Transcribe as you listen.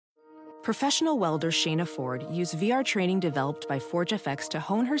Professional welder Shayna Ford used VR training developed by ForgeFX to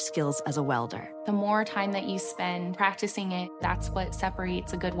hone her skills as a welder. The more time that you spend practicing it, that's what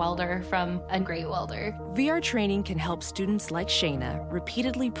separates a good welder from a great welder. VR training can help students like Shayna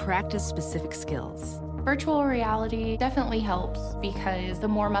repeatedly practice specific skills. Virtual reality definitely helps because the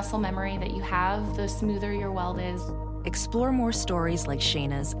more muscle memory that you have, the smoother your weld is. Explore more stories like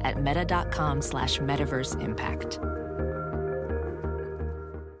Shayna's at meta.com/metaverseimpact.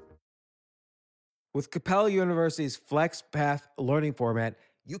 With Capella University's FlexPath learning format,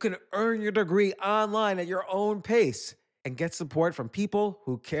 you can earn your degree online at your own pace and get support from people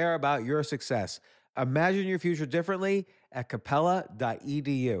who care about your success. Imagine your future differently at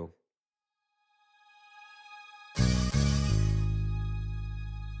capella.edu.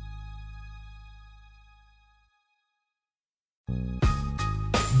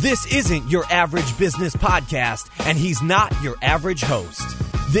 This isn't your average business podcast, and he's not your average host.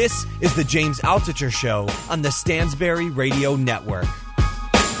 This is the James Altucher Show on the Stansberry Radio Network.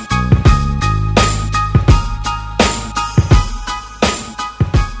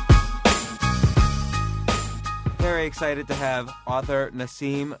 Very excited to have author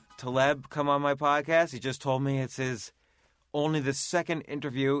Nassim Taleb come on my podcast. He just told me it's only the second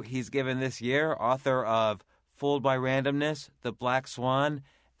interview he's given this year. Author of Fooled by Randomness, The Black Swan,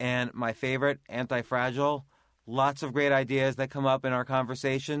 and my favorite, Antifragile. Lots of great ideas that come up in our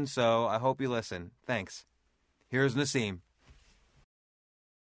conversation, so I hope you listen. Thanks. Here's Nassim.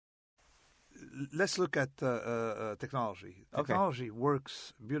 Let's look at technology. Technology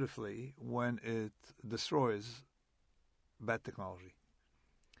works beautifully when it destroys bad technology.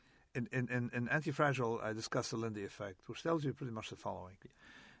 In Antifragile, I discuss the Lindy effect, which tells you pretty much the following.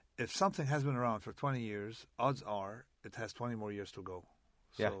 If something has been around for 20 years, odds are it has 20 more years to go.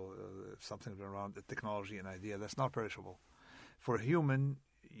 So if something's been around, the technology, an idea, that's not perishable. For a human,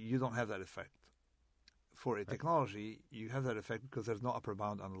 you don't have that effect. For a technology, you have that effect because there's no upper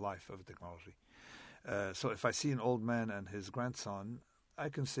bound on the life of a technology. So if I see an old man and his grandson, I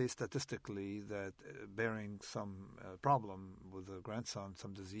can say statistically that bearing some problem with the grandson,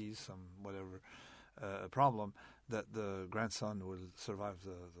 some disease, some whatever problem, that the grandson will survive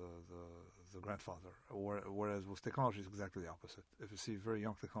the grandfather. Whereas with technology, it's exactly the opposite. If you see very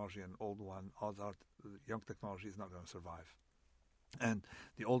young technology and old one, odds are young technology is not going to survive. And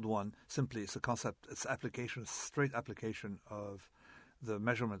the old one simply is a concept, it's application, straight application of the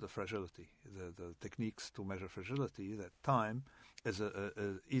measurement of fragility, the techniques to measure fragility, that time is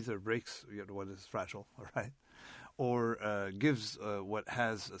either breaks what is fragile, all right, or gives what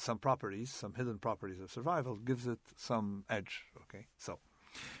has some properties, some hidden properties of survival, gives it some edge, okay? So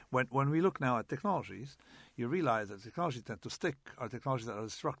when we look now at technologies, you realize that technologies tend to stick are technologies that are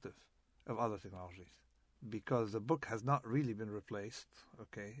destructive of other technologies, because the book has not really been replaced,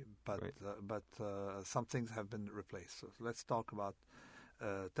 okay, but some things have been replaced. So let's talk about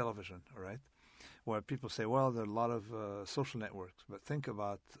television, all right, where people say, well, there are a lot of social networks, but think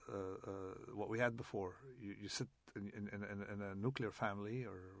about what we had before. You sit in a nuclear family,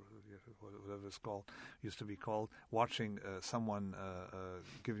 or whatever it's called, used to be called, watching someone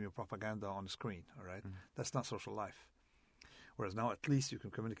giving you propaganda on the screen, all right? That's not social life. Whereas now at least you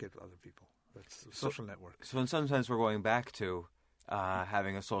can communicate with other people. That's a social network. So in some sense we're going back to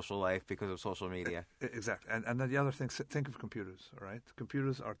having a social life because of social media. Exactly. And then the other thing, think of computers, all right?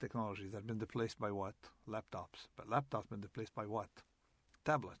 Computers are technologies that have been displaced by what? Laptops. But laptops have been displaced by what?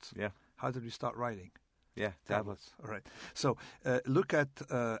 Tablets. Yeah. How did we start writing? Yeah, tablets. All right. So look at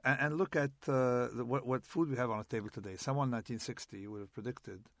what food we have on the table today. Someone in 1960 would have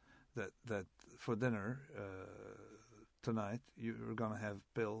predicted that for dinner tonight you're going to have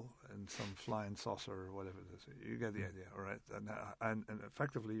pill and some flying saucer or whatever it is. You get the idea, all right? And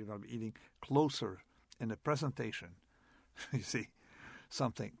effectively you're going to be eating closer in the presentation. You see,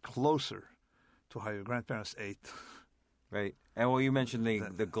 something closer to how your grandparents ate. Right. And well, you mentioned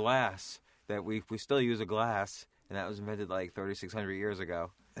the glass. That we still use a glass, and that was invented like 3,600 years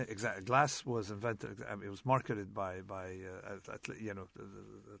ago. Exactly, glass was invented. I mean, it was marketed by at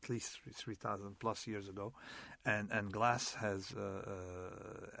least 3,000 plus years ago, and glass has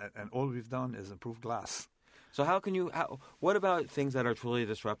and all we've done is improve glass. So what about things that are truly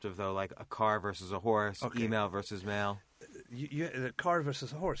disruptive though, like a car versus a horse, email versus mail? The car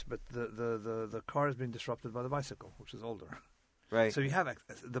versus a horse, but the car has been disrupted by the bicycle, which is older. Right. So you have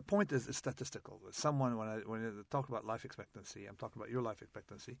the point is statistical. Someone when I talk about life expectancy, I'm talking about your life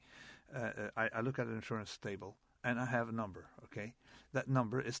expectancy. I look at an insurance table and I have a number. Okay, that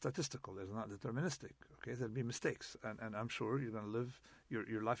number is statistical. It's not deterministic. Okay, there'll be mistakes, and I'm sure you're going to live.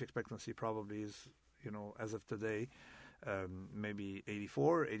 Your life expectancy probably is, as of today, maybe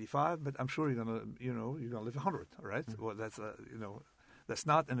 84, 85, but I'm sure you're gonna live 100, right? Well, that's that's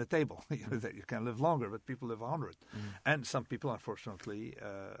not in the table. That you can live longer, but people live 100, and some people, unfortunately,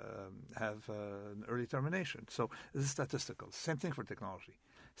 have an early termination. So this is statistical. Same thing for technology.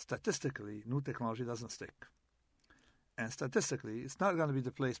 Statistically, new technology doesn't stick. And statistically, it's not going to be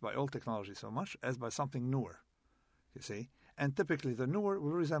displaced by old technology so much as by something newer, you see. And typically, the newer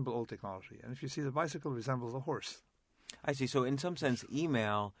will resemble old technology. And if you see, the bicycle resembles a horse. I see. So in some sense,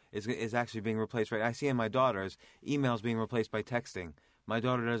 email is actually being replaced, right? I see in my daughters, email's being replaced by texting. My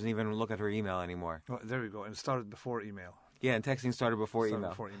daughter doesn't even look at her email anymore. Well, there you go. And it started before email. Yeah, and texting started before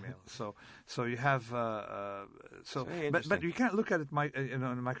email. So you have but you can't look at it on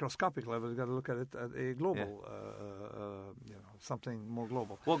a microscopic level. You got to look at it at a global, something more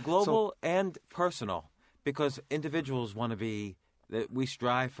global. Well, global and personal, because individuals want to be. We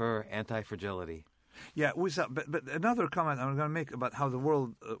strive for anti-fragility. Yeah, but another comment I'm going to make about how the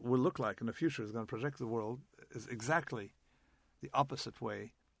world will look like in the future is going to project the world is exactly the opposite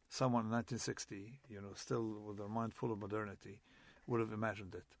way someone in 1960, still with their mind full of modernity, would have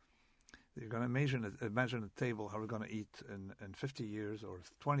imagined it. You're going to imagine a table, how we're going to eat in 50 years or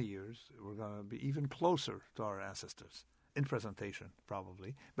 20 years. We're going to be even closer to our ancestors in presentation,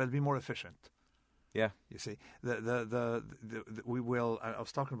 probably, but it'll be more efficient. Yeah. You see, we will. I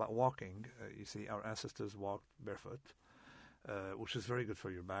was talking about walking. You see, our ancestors walked barefoot, which is very good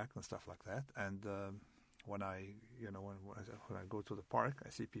for your back and stuff like that. And when I go to the park, I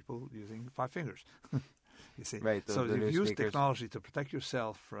see people using 5 fingers. You see, right? So you've used technology to protect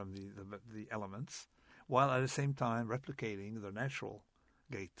yourself from the elements, while at the same time replicating the natural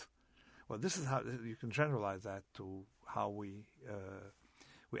gait. Well, this is how you can generalize that to how we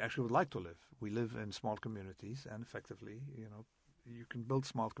actually would like to live. We live in small communities, and effectively, you can build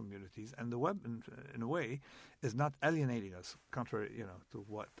small communities, and the web, in a way, is not alienating us, contrary, to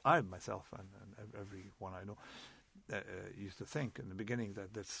what I myself and everyone I know used to think in the beginning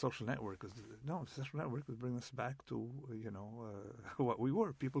that social network is no. The social network would bring us back to what we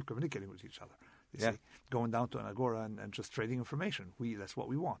were, people communicating with each other. You see, going down to an agora and just trading information. That's what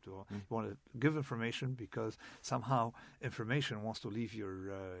we want. We want to give information because somehow information wants to leave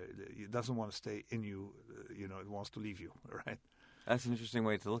it doesn't want to stay in you. It wants to leave you. Right. That's an interesting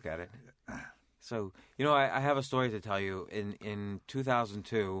way to look at it. So, I have a story to tell you. In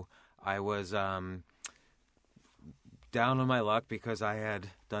 2002, I was down on my luck because I had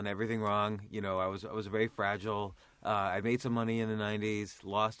done everything wrong. I was very fragile. I made some money in the 90s,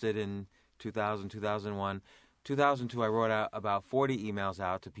 lost it in 2000, 2001. 2002, I wrote out about 40 emails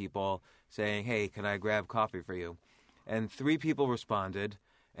out to people saying, hey, can I grab coffee for you? And 3 people responded,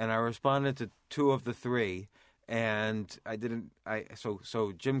 and I responded to 2 of the 3. And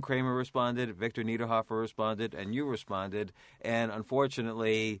so Jim Cramer responded, Victor Niederhofer responded, and you responded. And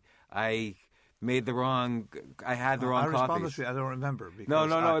unfortunately, I had the wrong copies. Responded to you, I don't remember.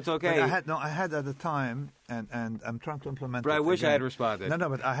 No, it's okay. I had at the time, and I'm trying to implement. But it I wish again. I had responded. No,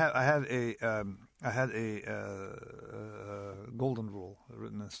 but I had a golden rule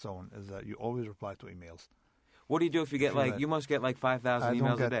written in stone: is that you always reply to emails. What do you do if you get you must get 5,000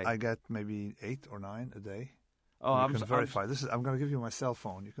 emails a day? I get maybe 8 or 9 a day. Oh, you can verify. I'm going to give you my cell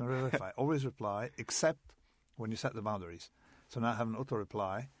phone. You can verify. Always reply, except when you set the boundaries. So now I have an auto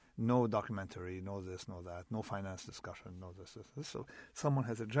reply. No documentary, no this, no that, no finance discussion, no this. So someone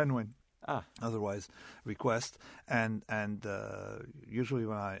has a genuine, otherwise request, and usually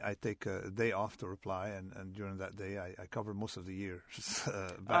when I take a day off to reply, and during that day I cover most of the year's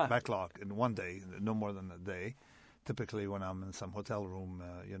backlog in one day, no more than a day. Typically when I'm in some hotel room,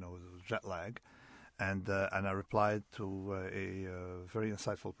 jet lag. And I replied to a very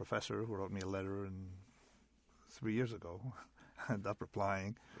insightful professor who wrote me a letter 3 years ago. I ended up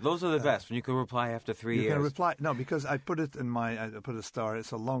replying. Those are the best, when you can reply after 3 years. You can reply. No, because I put it in I put a star.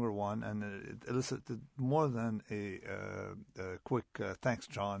 It's a longer one, and it elicited more than a quick thanks,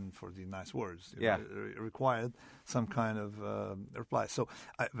 John, for the nice words. It required some kind of reply. So,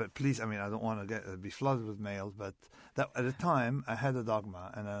 but please, I don't want to be flooded with mail, but that, at the time, I had a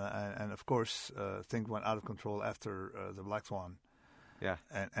dogma, and of course, things went out of control after the Black Swan. Yeah.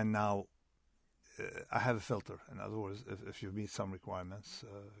 And now, I have a filter. In other words, if you meet some requirements,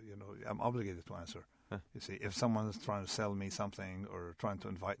 I'm obligated to answer. Huh. You see, if someone is trying to sell me something or trying to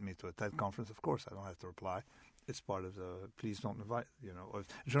invite me to a TED conference, of course I don't have to reply. It's part of the please don't invite. Or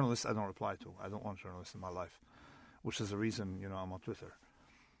journalists I don't reply to. I don't want journalists in my life, which is the reason I'm on Twitter.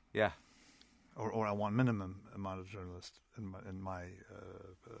 Yeah. Or I want minimum amount of journalists in my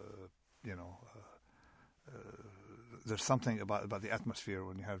there's something about the atmosphere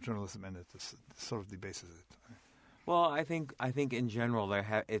when you have journalism in it that sort of debases it. Well, I think in general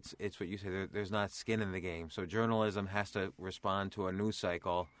it's what you say. There's not skin in the game. So journalism has to respond to a news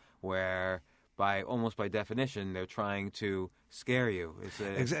cycle where, almost by definition, they're trying to scare you.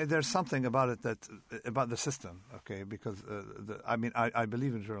 There's something about it about the system, okay? Because I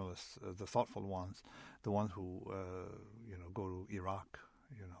believe in journalists, the thoughtful ones, the ones who go to Iraq,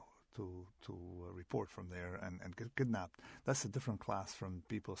 to report from there and get kidnapped. That's a different class from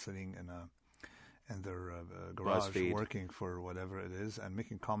people sitting in their garage BuzzFeed, working for whatever it is and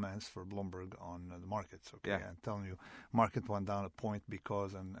making comments for Bloomberg on the markets, okay, yeah. and telling you market went down a point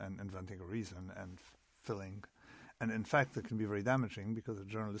because and inventing a reason and filling. And in fact, it can be very damaging because a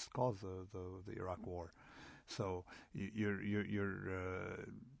journalist caused the Iraq war. So you're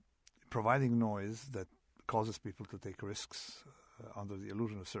providing noise that causes people to take risks under the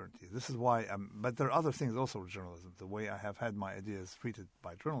illusion of certainty. This is why. But there are other things also with journalism. The way I have had my ideas treated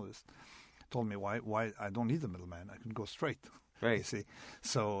by journalists told me why I don't need the middleman. I can go straight. Right. You see,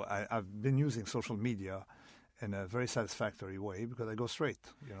 so I've been using social media in a very satisfactory way because I go straight.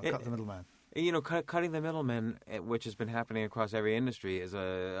 Cut the middleman. Cutting the middleman, which has been happening across every industry, is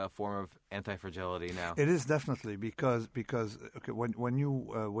a form of anti-fragility now. It is definitely because okay, when you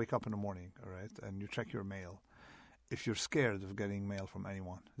wake up in the morning, all right, and you check your mail, if you're scared of getting mail from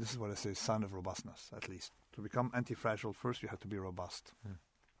anyone, this is what I say: sign of robustness. At least to become anti-fragile, first you have to be robust.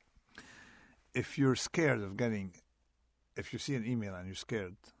 If you're scared of if you see an email and you're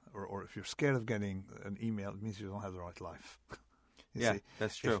scared, or if you're scared of getting an email, it means you don't have the right life. Yeah, see?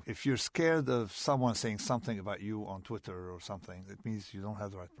 That's true. If you're scared of someone saying something about you on Twitter or something, it means you don't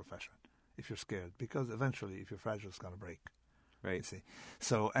have the right profession. If you're scared, because eventually, if you're fragile, it's going to break. Right. You see,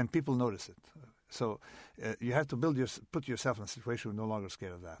 so and people notice it. So you have to put yourself in a situation where you're no longer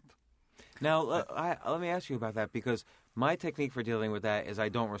scared of that. Now, let me ask you about that, because my technique for dealing with that is I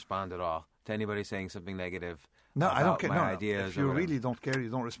don't respond at all to anybody saying something negative. No, about I don't care. My no, ideas. If you really don't care, you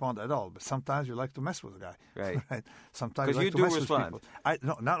don't respond at all. But sometimes you like to mess with a guy. Right. Right. Sometimes you like to do mess respond. with people.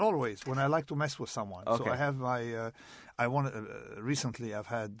 No, not always. When I like to mess with someone. Okay. So I have my. Recently, I've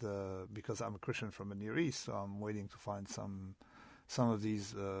had because I'm a Christian from the Near East, so I'm waiting to find some of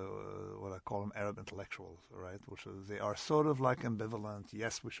these what I call them Arab intellectuals, right? They are sort of like ambivalent.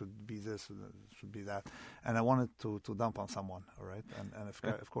 Yes, we should be this, should be that, and I wanted to dump on someone, all right? And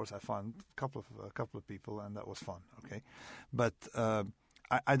of course I found a couple of people, and that was fun, okay? But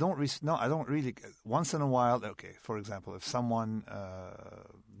I don't really. Once in a while, okay. For example, if someone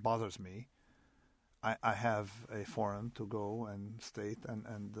bothers me, I have a forum to go and state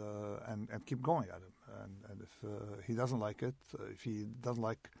and keep going at him. And if he doesn't like it, if he doesn't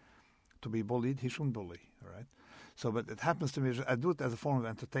like to be bullied, he shouldn't bully. All right. So, but it happens to me. I do it as a form of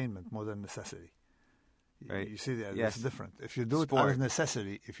entertainment more than necessity. Right. You see, yes. It's different. If you do it out of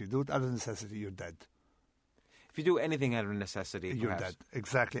necessity, you're dead. If you do anything out of necessity, you're dead.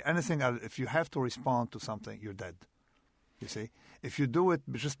 Exactly. If you have to respond to something, you're dead. You see, if you do it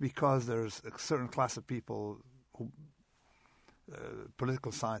just because there's a certain class of people who,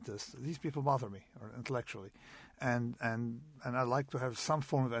 political scientists, these people bother me, or intellectually, and I like to have some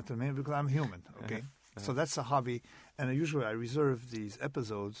form of entertainment because I'm human. Okay, so that's a hobby, and usually I reserve these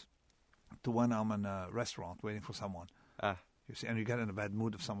episodes to when I'm in a restaurant waiting for someone. You see, and you get in a bad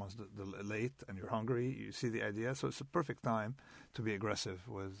mood if someone's late and you're hungry. You see the idea, so it's a perfect time to be aggressive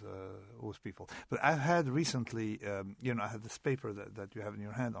with people. But I've had recently, I had this paper that you have in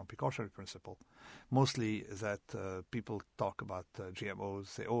your hand on precautionary principle. Mostly that people talk about GMOs,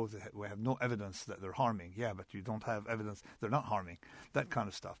 say, we have no evidence that they're harming. Yeah, but you don't have evidence they're not harming. That kind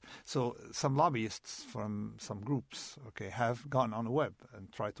of stuff. So some lobbyists from some groups, have gone on the web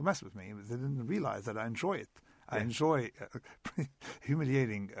and tried to mess with me. They didn't realize that I enjoy it. I enjoy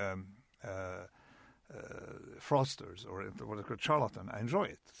humiliating fraudsters or what I call charlatan. I enjoy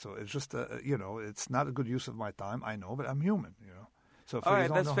it. So it's just, it's not a good use of my time. I know, but I'm human. So if all right,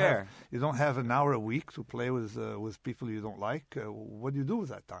 that's fair. You don't have an hour a week to play with people you don't like. What do you do with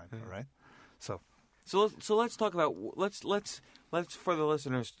that time? All right. So let's talk about let's for the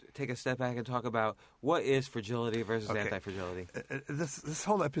listeners take a step back and talk about what is fragility versus anti-fragility. This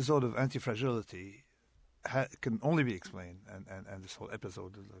whole episode of anti-fragility can only be explained, and this whole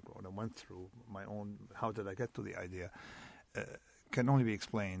episode, what I went through, my own, how did I get to the idea, can only be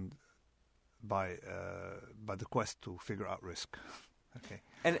explained by the quest to figure out risk. Okay.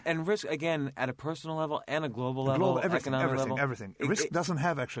 And risk, again, at a personal level and a global level, economic level? Everything. Risk doesn't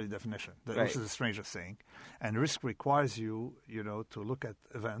have actually definition. This is the strangest thing. And risk requires you, to look at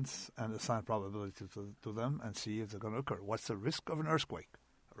events and assign probability to them and see if they're going to occur. What's the risk of an earthquake?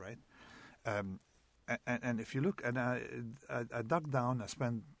 All right. And if you look, and I dug down, I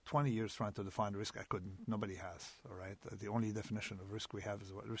spent 20 years trying to define risk. I couldn't. Nobody has, all right? The only definition of risk we have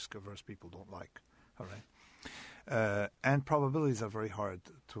is what risk-averse people don't like, all right? And probabilities are very hard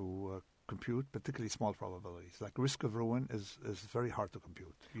to compute, particularly small probabilities. Like risk of ruin is very hard to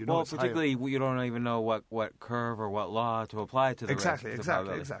compute. You know, well, particularly you don't even know what curve or what law to apply to the exactly, risk.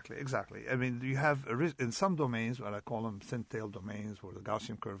 Exactly. I mean, you have a risk in some domains, what I call them thin-tail domains, where the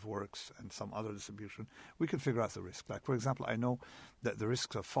Gaussian curve works, and some other distribution. We can figure out the risk. Like, for example, I know that the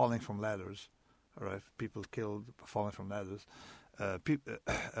risks of falling from ladders, all right, people killed falling from ladders,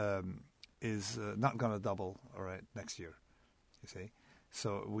 is not going to double, all right, next year. You see.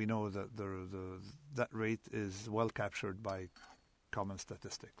 So we know that that rate is well captured by common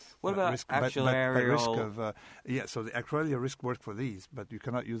statistics. What about actuarial? So the actuarial risk work for these, but you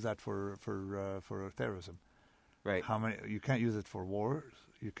cannot use that for terrorism. Right. You can't use it for wars.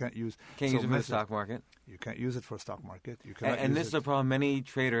 You can't use. Can't use it for the stock market. You can't use it for stock market. You cannot. And this is a problem. Many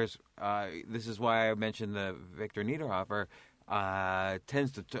traders. This is why I mentioned the Victor Niederhofer.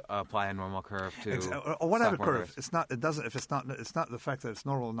 Tends to apply a normal curve to or whatever curve. Risk. It's not. It doesn't. If it's not. It's not the fact that it's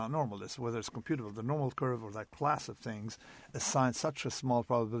normal or not normal. It's whether it's computable. The normal curve or that class of things assigns such a small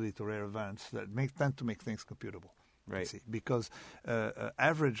probability to rare events that tend to make things computable. Right. See, because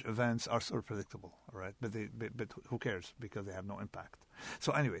average events are sort of predictable, all right? But who cares? Because they have no impact.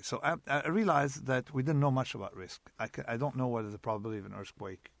 So anyway, I realized that we didn't know much about risk. I don't know what is the probability of an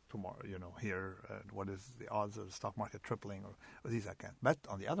earthquake tomorrow, here, what is the odds of the stock market tripling or these I can't. But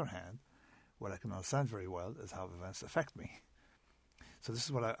on the other hand, what I can understand very well is how events affect me. So this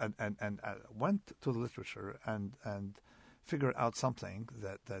is what I went to the literature and figured out something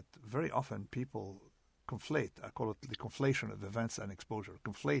that very often people conflate. I call it the conflation of events and exposure.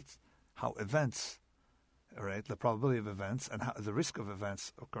 Conflate how events, all right, the probability of events and how the risk of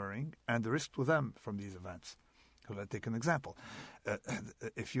events occurring and the risk to them from these events. So let's take an example.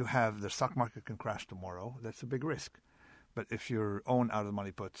 If you have the stock market can crash tomorrow, that's a big risk. But if you own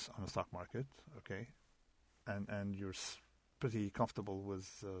out-of-the-money puts on the stock market, okay, and you're pretty comfortable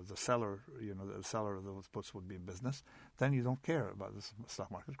with the seller, the seller of those puts would be in business, then you don't care about the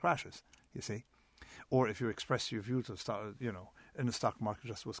stock market crashes, you see. Or if you express your view to start, in the stock market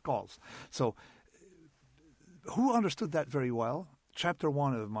just with calls. So who understood that very well? Chapter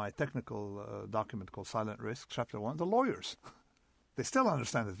 1 of my technical document called Silent Risk, Chapter 1, the lawyers. They still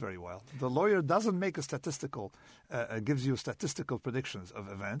understand it very well. The lawyer doesn't make gives you statistical predictions of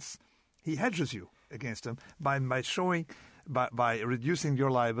events. He hedges you against them by by reducing your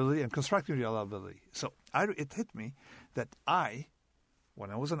liability and constructing your liability. So it hit me that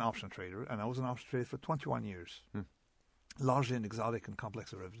when I was an option trader, and I was an option trader for 21 years, largely in exotic and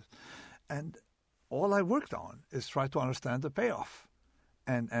complex derivatives, and all I worked on is try to understand the payoff.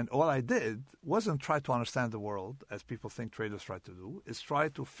 And all I did wasn't try to understand the world, as people think traders try to do, is try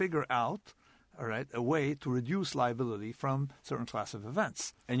to figure out, all right, a way to reduce liability from certain class of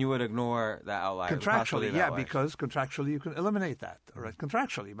events. And you would ignore that outlier? Contractually, because contractually you can eliminate that, all right?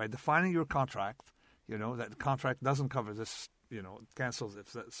 Contractually, by defining your contract, that the contract doesn't cover this, it cancels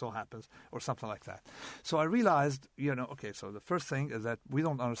if that so happens, or something like that. So I realized, okay, so the first thing is that we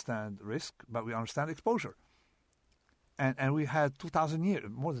don't understand risk, but we understand exposure. And we had 2,000 years,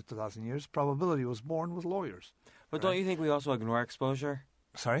 more than 2,000 years, probability was born with lawyers. But don't you think we also ignore exposure?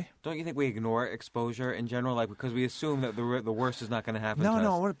 Sorry? Don't you think we ignore exposure in general, because we assume that the worst is not going to happen to us?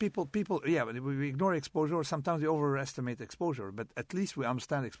 No. People, but we ignore exposure, or sometimes we overestimate exposure. But at least we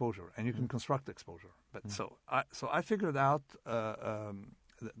understand exposure, and you can construct exposure. But so I figured out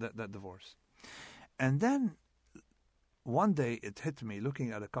that divorce, and then one day it hit me looking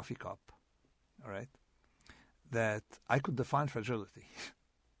at a coffee cup, all right, that I could define fragility.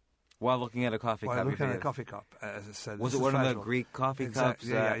 While looking at a coffee cup. As I said. Was it one of the Greek coffee cups?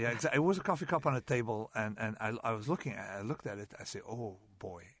 Yeah, exactly. It was a coffee cup on a table, and I was looking at it. I looked at it. I said, "Oh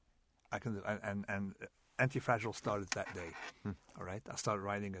boy, I can." And Antifragile started that day. All right, I started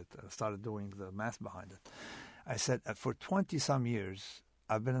writing it. I started doing the math behind it. I said, for 20-some years,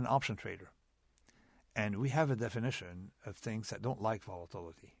 I've been an option trader, and we have a definition of things that don't like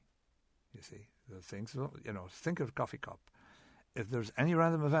volatility. You see, the things. Think of a coffee cup. If there's any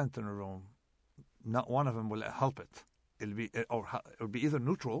random event in a room, not one of them will help it. It'll be either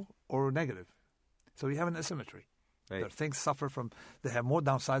neutral or negative. So you have an asymmetry. Right. There things suffer from. They have more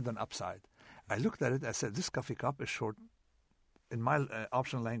downside than upside. I looked at it. I said, this coffee cup is short. In my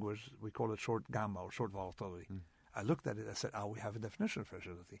option language, we call it short gamma or short volatility. I looked at it. I said, we have a definition of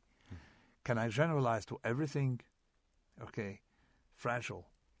fragility. Can I generalize to everything? Okay, fragile,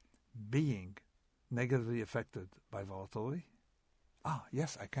 being negatively affected by volatility.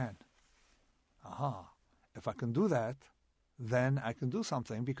 Yes, I can. If I can do that, then I can do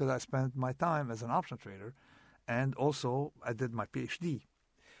something because I spent my time as an option trader, and also I did my PhD.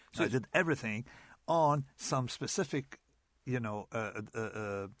 So I did everything on some specific,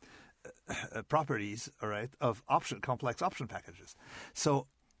 properties, all right, of complex option packages. So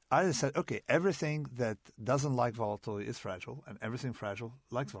I just said, okay, everything that doesn't like volatility is fragile, and everything fragile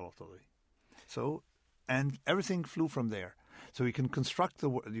likes volatility. So, and everything flew from there. So you can construct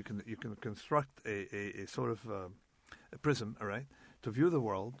you can construct a sort of a prism, all right, to view the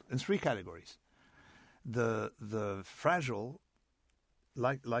world in three categories. The fragile,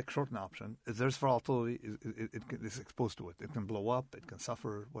 like short an option, if there's volatility, it's exposed to it. It can blow up, it can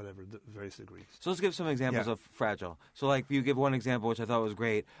suffer, whatever, various degrees. So let's give some examples of fragile. So like you give one example, which I thought was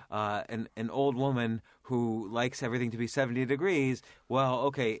great, an old woman who likes everything to be 70 degrees. Well,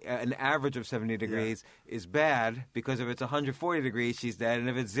 okay, an average of 70 degrees is bad because if it's 140 degrees, she's dead, and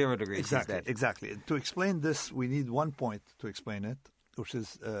if it's 0 degrees, she's dead. Exactly. To explain this, we need 1 point to explain it, which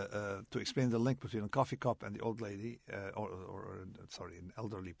is to explain the link between a coffee cup and the old lady, an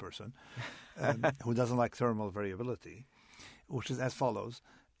elderly person who doesn't like thermal variability, which is as follows,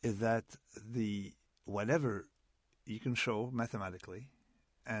 is that whatever you can show mathematically,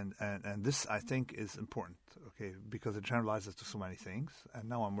 and this I think is important, okay, because it generalizes to so many things. And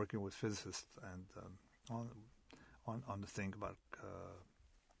now I'm working with physicists and on the thing about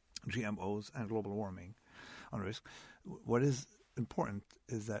GMOs and global warming on risk. What is important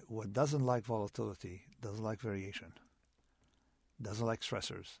is that what doesn't like volatility, doesn't like variation, doesn't like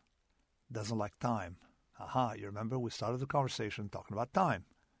stressors, doesn't like time. You remember we started the conversation talking about time.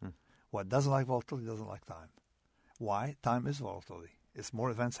 What doesn't like volatility doesn't like time. Why? Time is volatility. It's more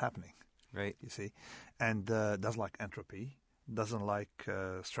events happening. Right. You see? And doesn't like entropy, doesn't like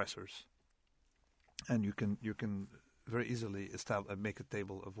stressors. And you can very easily make a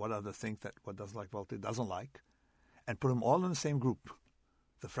table of what are the things that what doesn't like volatility doesn't like, and put them all in the same group,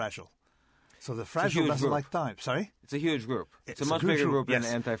 the fragile. So the fragile doesn't like time. Sorry? It's a huge group. It's a much bigger group than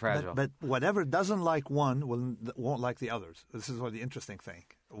anti-fragile. But whatever doesn't like one won't like the others. This is what the interesting thing.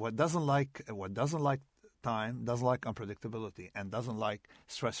 What doesn't like time, doesn't like unpredictability, and doesn't like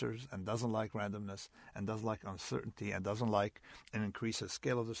stressors, and doesn't like randomness, and doesn't like uncertainty, and doesn't like an increased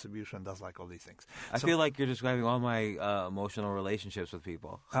scale of distribution, and doesn't like all these things. I feel like you're describing all my emotional relationships with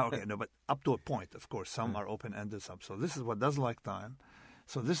people. Okay, no, but up to a point, of course. Some are open-ended, some. So this is what doesn't like time.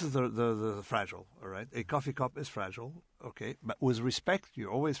 So this is the fragile, all right? A coffee cup is fragile, okay? But with respect,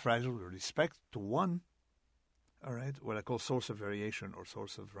 you're always fragile with respect to one, all right, what I call source of variation or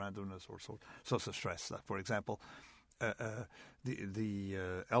source of randomness or source of stress. Like, for example,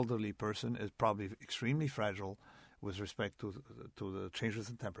 the elderly person is probably extremely fragile with respect to the changes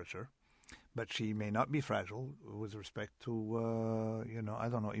in temperature, but she may not be fragile with respect to,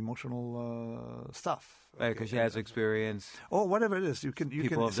 emotional stuff. Right, because she has experience. Or whatever it is.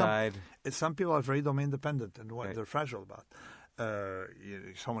 People have died. Some people are very domain dependent in what they're fragile about.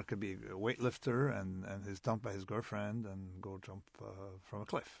 Someone could be a weightlifter and is dumped by his girlfriend and go jump from a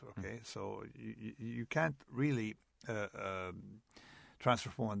cliff. Okay, so you can't really transfer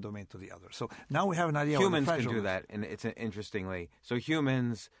from one domain to the other. So now we have an idea. Humans can do that, and it's interestingly. So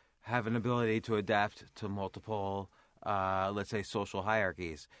humans have an ability to adapt to multiple, let's say, social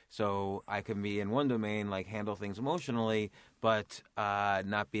hierarchies. So I can be in one domain, like handle things emotionally, but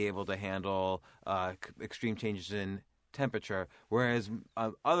not be able to handle extreme changes in temperature, whereas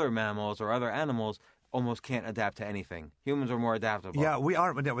other mammals or other animals almost can't adapt to anything. Humans are more adaptable. Yeah, we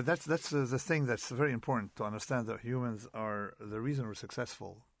are, but that's the thing that's very important to understand, that humans are, the reason we're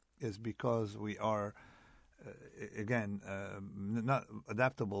successful is because we are, not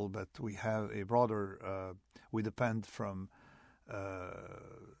adaptable, but we have a broader, we depend from,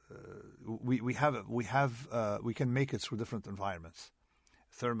 we can make it through different environments.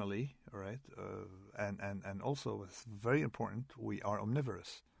 Thermally, all right, and also it's very important, we are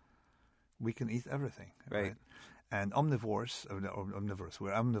omnivorous. We can eat everything, right? And omnivores,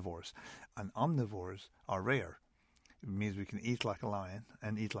 we're omnivores, and omnivores are rare. It means we can eat like a lion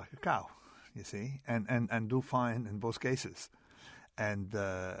and eat like a cow, you see, and do fine in both cases. And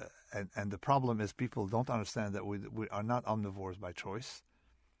the problem is people don't understand that we are not omnivores by choice.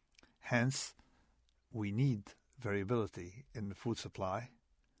 Hence, we need variability in the food supply.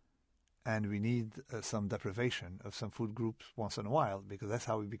 And we need some deprivation of some food groups once in a while, because that's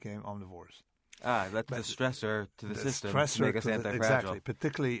how we became omnivores. That's the stressor to the system to make us antifragile. Exactly,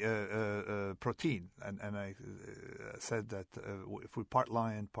 particularly protein. And I said that if we part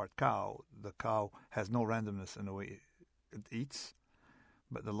lion, part cow, the cow has no randomness in the way it eats,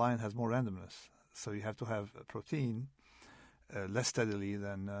 but the lion has more randomness. So you have to have protein less steadily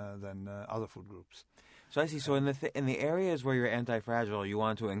than other food groups. So I see. So in the areas where you're anti-fragile, you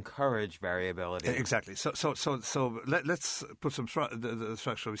want to encourage variability. Exactly. So let's put some the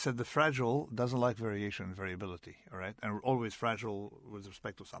structure. We said the fragile doesn't like variation and variability, all right? And we're always fragile with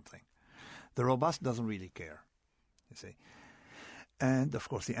respect to something. The robust doesn't really care, you see. And, of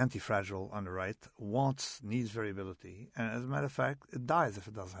course, the anti-fragile on the right needs variability. And as a matter of fact, it dies if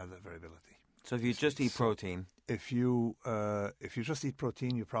it doesn't have that variability. So if you just eat protein. If you just eat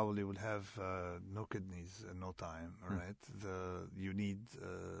protein, you probably would have no kidneys in no time. All right, you need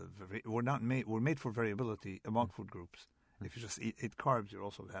we're made for variability among food groups. If you just eat carbs, you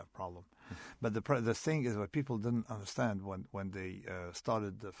also have a problem. But the thing is, what people didn't understand when they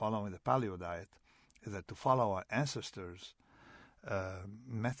started following the paleo diet is that to follow our ancestors'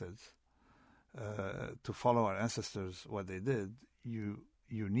 methods, to follow our ancestors what they did,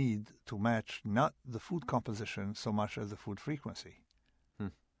 you need to match not the food composition so much as the food frequency.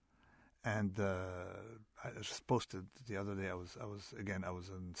 And I just posted the other day. I was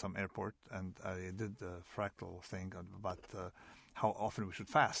in some airport and I did the fractal thing about how often we should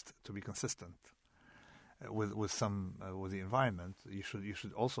fast to be consistent with the environment. You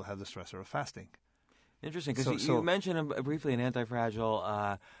should also have the stressor of fasting. Interesting, because you mentioned briefly in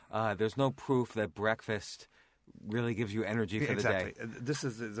Antifragile. There's no proof that breakfast really gives you energy for the day. This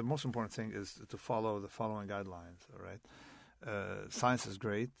is the most important thing is to follow the following guidelines. All right, science is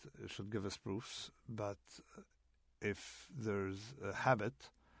great; it should give us proofs. But if there's a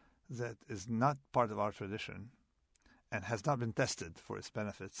habit that is not part of our tradition and has not been tested for its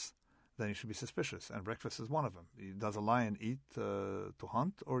benefits, then you should be suspicious. And breakfast is one of them. Does a lion eat to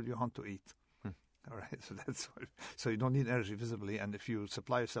hunt, or do you hunt to eat? All right, so you don't need energy visibly, and if you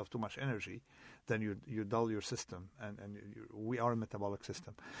supply yourself too much energy, then you dull your system, and we are a metabolic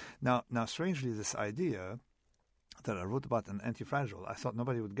system. Now, strangely, this idea that I wrote about in Antifragile, I thought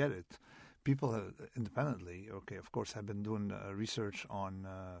nobody would get it. People have independently, of course, have been doing research on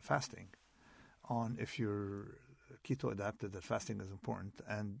fasting, on if you're keto adapted, that fasting is important,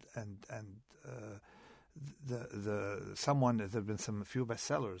 and there have been some few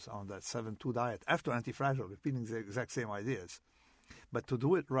bestsellers on that 7-2 diet after Antifragile, repeating the exact same ideas. But to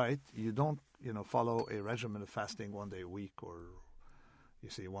do it right, you don't follow a regimen of fasting 1 day a week, or you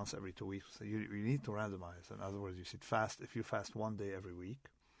say once every 2 weeks. So you need to randomize. In other words, you should fast. If you fast 1 day every week,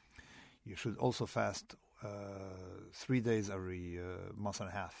 you should also fast 3 days every month and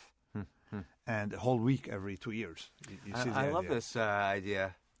a half, and a whole week every 2 years. You see I love this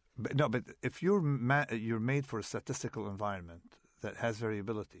idea. But if you're made for a statistical environment that has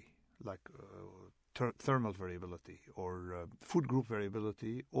variability, like thermal variability, or food group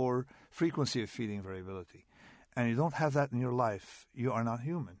variability, or frequency of feeding variability, and you don't have that in your life, you are not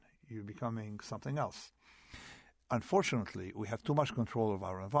human. You're becoming something else. Unfortunately, we have too much control of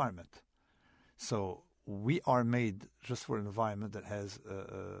our environment. So we are made just for an environment that has,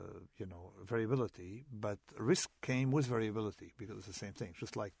 variability, but risk came with variability because it's the same thing.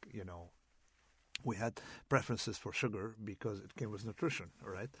 Just like, we had preferences for sugar because it came with nutrition,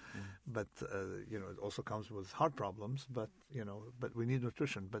 all right? But, it also comes with heart problems, but we need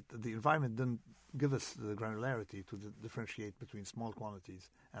nutrition. But the environment didn't give us the granularity to differentiate between small quantities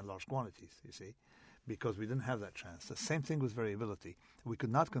and large quantities, you see, because we didn't have that chance. The same thing with variability. We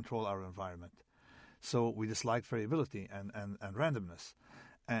could not control our environment. So we dislike variability and randomness.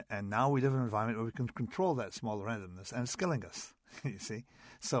 And now we live in an environment where we can control that small randomness, and it's killing us, you see.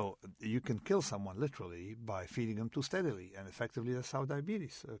 So you can kill someone literally by feeding them too steadily, and effectively that's how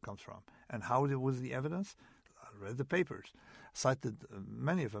diabetes comes from. And how was the evidence? I read the papers, cited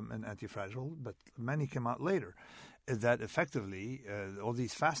many of them in Antifragile, but many came out later, that effectively all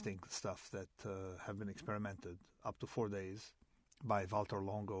these fasting stuff that have been experimented up to 4 days by Walter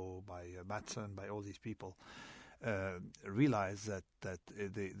Longo, by Matson, by all these people, realize that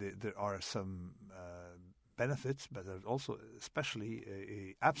there are some benefits, but there's also especially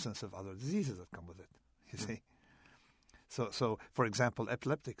a absence of other diseases that come with it, you see. So, for example,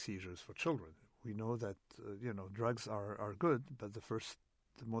 epileptic seizures for children. We know that, drugs are good, but the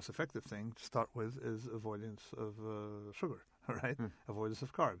most effective thing to start with is avoidance of sugar, all right? Avoidance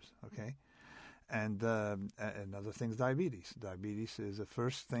of carbs, okay? And other things, diabetes. Diabetes is the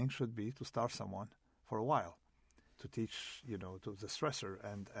first thing should be to starve someone for a while, to teach, to the stressor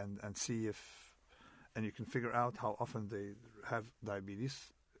and see if, and you can figure out how often they have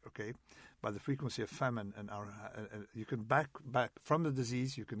diabetes, okay, by the frequency of famine in our, you can back from the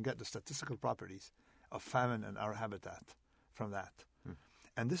disease, you can get the statistical properties of famine in our habitat from that.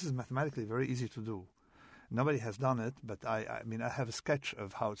 And this is mathematically very easy to do. Nobody has done it, but I mean, I have a sketch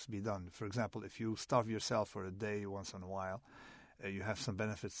of how it's be done. For example, if you starve yourself for a day once in a while, you have some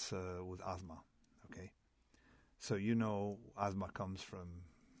benefits with asthma, okay? So asthma comes from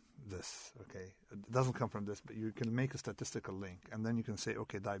this, okay? It doesn't come from this, but you can make a statistical link, and then you can say,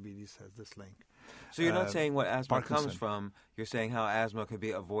 okay, diabetes has this link. So you're not saying what asthma Parkinson. comes from. You're saying how asthma could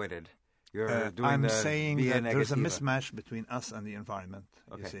be avoided. You're doing I'm the saying via that there's a negativa. mismatch between us and the environment,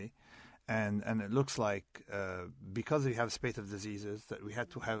 Okay. you see. And it looks like because we have a spate of diseases that we had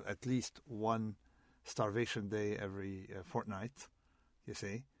to have at least one starvation day every fortnight, you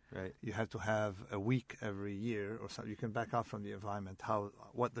see. Right. You have to have a week every year or so. You can back out from the environment,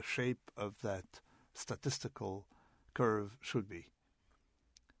 what the shape of that statistical curve should be,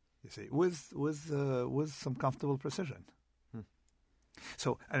 you see, with some comfortable precision.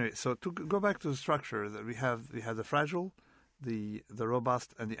 So anyway, so to go back to the structure, that we have the fragile, the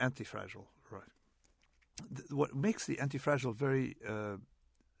robust, and the antifragile. Right. What makes the antifragile very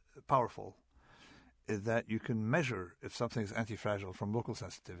powerful is that you can measure if something is antifragile from local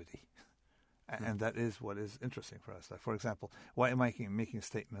sensitivity, and that is what is interesting for us. Like, for example, why am I making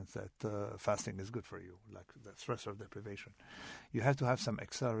statements that fasting is good for you, like the stressor deprivation? You have to have some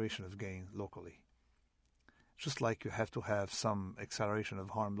acceleration of gain locally. Just like you have to have some acceleration of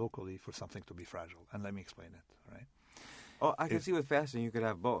harm locally for something to be fragile. And let me explain it, all right? Oh, I can see with fasting you could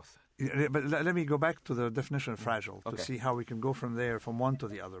have both. Yeah, but let me go back to the definition of fragile to see how we can go from there, from one to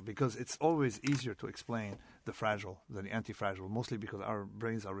the other, because it's always easier to explain the fragile than the anti-fragile, mostly because our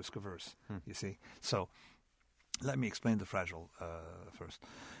brains are risk-averse, you see. So let me explain the fragile first.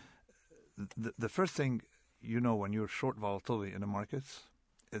 The first thing when you're short volatility in the markets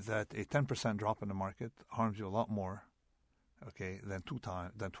is that a 10% drop in the market harms you a lot more, okay, than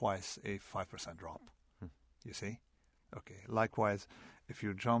twice a 5% drop. You see? Okay. Likewise, if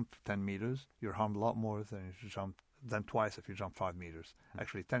you jump 10 meters, you're harmed a lot more than twice if you jump 5 meters.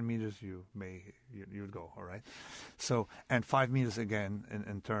 Actually, 10 meters you'd go, all right? So, and 5 meters again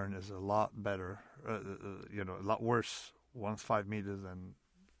in turn is a lot better, a lot worse once 5 meters than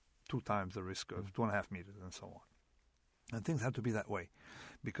 2 times the risk of 2.5 meters and so on. And things have to be that way,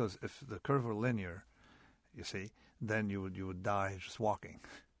 because if the curve were linear, you see, then you would die just walking.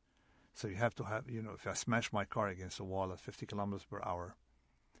 So you have to have, if I smash my car against a wall at 50 kilometers per hour,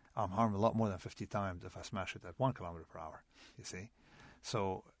 I'm harmed a lot more than 50 times if I smash it at 1 kilometer per hour, you see.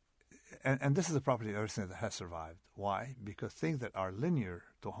 So, and this is the property of everything that has survived. Why? Because things that are linear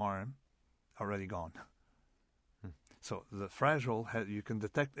to harm are already gone. So the fragile, you can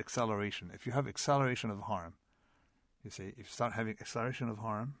detect acceleration. If you have acceleration of harm, you see, if you start having acceleration of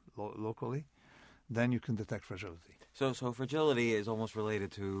harm locally, then you can detect fragility. So fragility is almost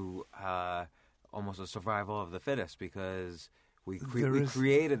related to almost a survival of the fittest, because we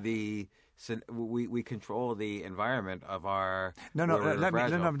created we control the environment of our. Let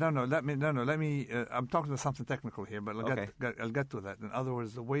me. I'm talking about something technical here, but I'll get to that. In other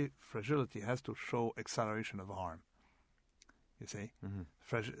words, the way fragility has to show acceleration of harm. You see,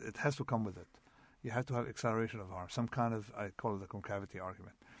 it has to come with it. You have to have acceleration of harm, some kind of, I call it the concavity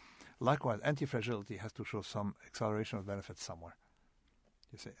argument. Likewise, anti-fragility has to show some acceleration of benefits somewhere.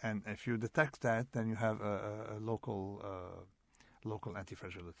 You see, and if you detect that, then you have a local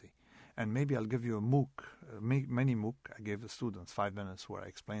anti-fragility. And maybe I'll give you a MOOC, mini MOOC I gave the students 5 minutes where I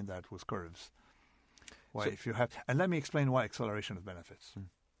explained that with curves. And let me explain why acceleration of benefits.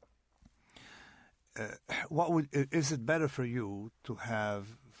 Is it better for you to have,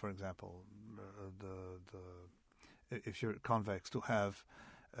 for example, if you're convex, to have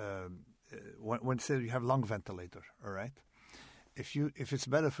when say you have lung ventilator, all right? If it's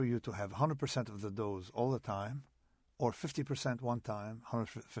better for you to have 100% of the dose all the time, or 50% one time,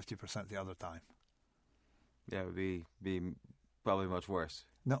 150% the other time. Yeah, it would be probably much worse.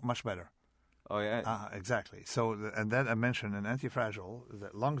 No, much better. Oh, yeah? Exactly. So, and then I mentioned in Antifragile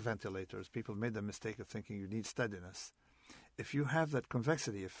that lung ventilators, people made the mistake of thinking you need steadiness. If you have that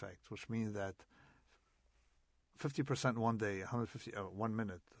convexity effect, which means that 50% one day, 1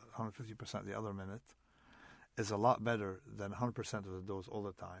 minute, 150% the other minute, is a lot better than 100% of the dose all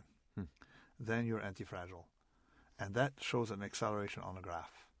the time, then you're antifragile. And that shows an acceleration on a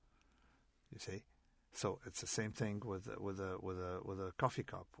graph. You see? So it's the same thing with a coffee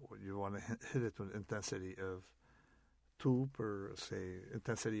cup. You want to hit it with intensity of 2 per, say,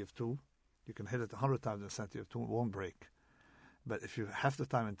 intensity of 2. You can hit it 100 times the intensity of 2, it won't break. But if you half the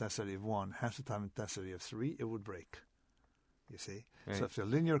time intensity of 1, half the time intensity of 3, it would break. You see? Right. So if the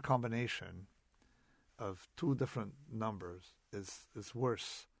linear combination of 2 different numbers is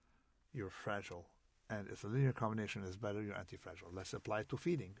worse, you're fragile. And if the linear combination is better, you're antifragile. Let's apply it to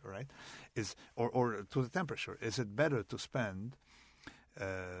feeding, all right? Or to the temperature. Is it better to spend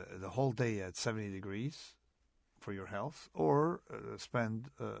the whole day at 70 degrees for your health, or spend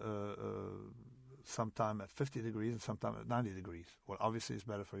some time at 50 degrees and some time at 90 degrees? Well, obviously it's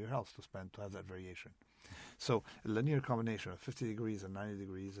better for your health to have that variation. So a linear combination of 50 degrees and 90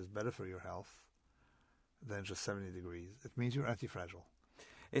 degrees is better for your health than just 70 degrees. It means you're antifragile.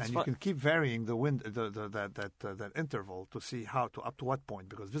 You can keep varying that interval to see up to what point,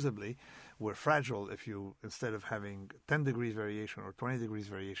 because visibly we're fragile if you, instead of having 10 degrees variation or 20 degrees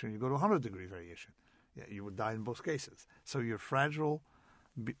variation, you go to 100 degree variation. Yeah, you would die in both cases. So you're fragile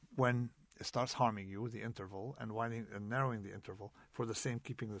when it starts harming you, the interval, and widening and narrowing the interval for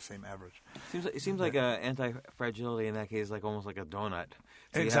keeping the same average. It seems like anti-fragility in that case, like almost like a donut.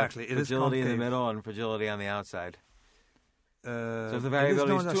 So exactly, you have fragility in the middle and fragility on the outside. So if the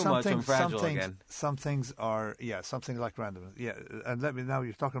variability is too much, I'm fragile again. Some things are, something like randomness. Yeah, and now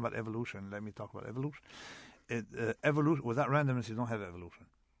you're talking about evolution. Let me talk about evolution. Evolution without randomness, you don't have evolution,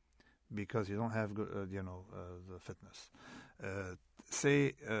 because you don't have the fitness.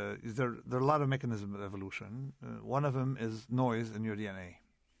 There are a lot of mechanisms of evolution. One of them is noise in your DNA.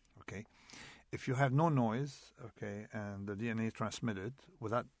 Okay, if you have no noise, and the DNA is transmitted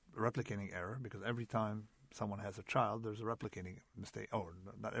without replicating error, because every time someone has a child, there's a replicating mistake. Or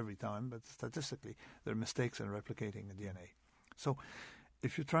not every time, but statistically, there are mistakes in replicating a DNA. So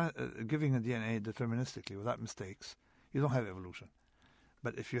if you try giving a DNA deterministically without mistakes, you don't have evolution.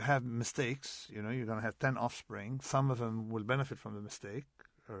 But if you have mistakes, you're going to have 10 offspring. Some of them will benefit from the mistake,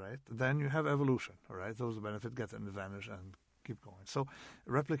 all right? Then you have evolution, all right? Those who benefit get an advantage and keep going. So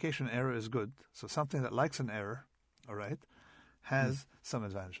replication error is good. So something that likes an error, all right, has some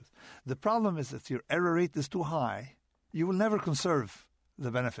advantages. The problem is that your error rate is too high, you will never conserve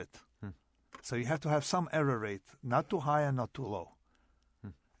the benefit. So you have to have some error rate, not too high and not too low.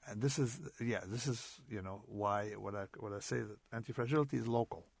 And this is why what I say that antifragility is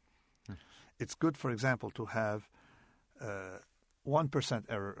local. It's good, for example, to have 1%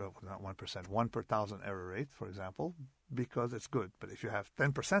 error, not 1%, 1 per thousand error rate, for example, because it's good. But if you have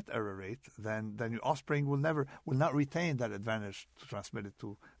 10% error rate, then your offspring will not retain that advantage to transmit it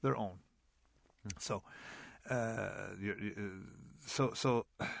to their own. So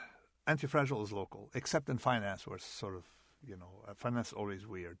antifragile is local, except in finance, where it's sort of, finance is always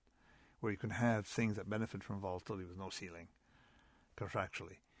weird, where you can have things that benefit from volatility with no ceiling,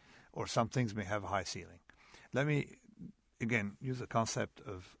 contractually, or some things may have a high ceiling. Let me, again, use the concept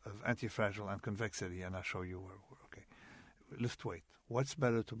of antifragile and convexity, and I'll show you where. Lift weight. What's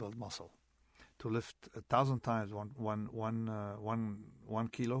better to build muscle? To lift 1,000 times one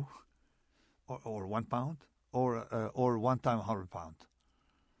kilo, or 1 pound, or 1 time 100 pounds?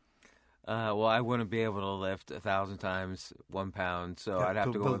 Well, I wouldn't be able to lift 1,000 times 1 pound, so I'd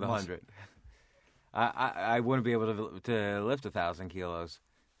have to go with 100. I wouldn't be able to lift 1,000 kilos.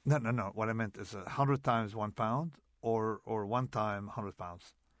 No. What I meant is 100 times 1 pound, or 1 time 100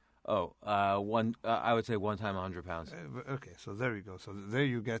 pounds. Oh, I would say 1 time 100 pounds. Okay, so there you go. So there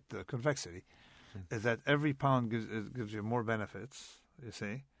you get the convexity, is that every pound gives you more benefits, you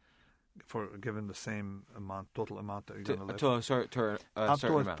see, for given the same total amount that you're going to lift. To a certain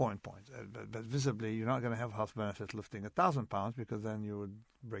amount. Point. But visibly, you're not going to have health benefit lifting 1,000 pounds, because then you would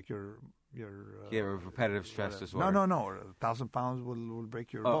break your repetitive stress disorder. No. 1,000 pounds will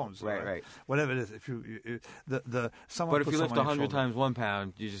break your bones. Right. Whatever it is, if you someone. But if you lift 100 times 1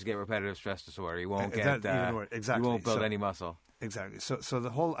 pound, you just get repetitive stress disorder. You won't exactly. You won't build any muscle. Exactly. So the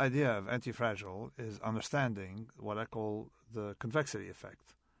whole idea of antifragile is understanding what I call the convexity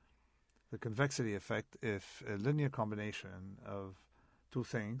effect. The convexity effect, if a linear combination of two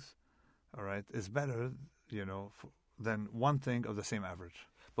things, all right, is better, than one thing of the same average.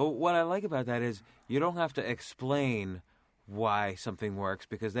 But what I like about that is you don't have to explain why something works,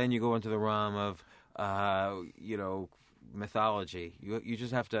 because then you go into the realm of, mythology. You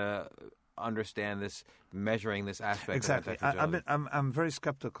just have to understand this, measuring this aspect. Exactly. I'm very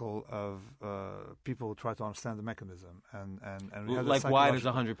skeptical of people who try to understand the mechanism and like, why does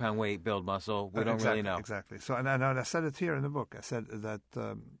a 100-pound weight build muscle? We don't really know. Exactly. So and I said it here in the book. I said that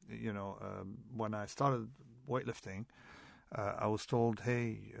when I started weightlifting, I was told,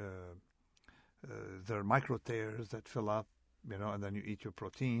 hey, there are micro tears that fill up, and then you eat your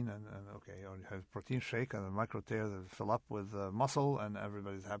protein, or you have protein shake and a micro tear that fill up with muscle, and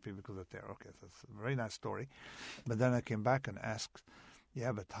everybody's happy because of the tear. Okay, so it's a very nice story. But then I came back and asked,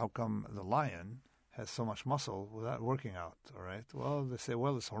 but how come the lion has so much muscle without working out? All right. Well, they say,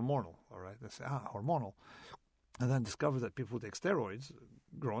 it's hormonal. All right. They say, hormonal. and then discovered that people who take steroids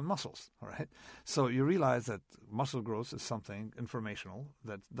grow in muscles, all right? So you realize that muscle growth is something informational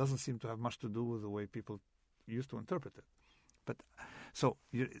that doesn't seem to have much to do with the way people used to interpret it. But so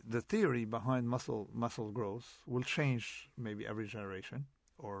the theory behind muscle growth will change maybe every generation,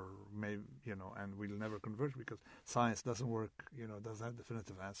 or maybe, and we'll never converge because science doesn't work, doesn't have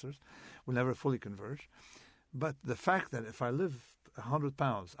definitive answers. We'll never fully converge. But the fact that if I live 100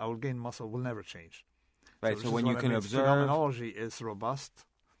 pounds, I will gain muscle will never change. Right, so when you can observe... Phenomenology is robust,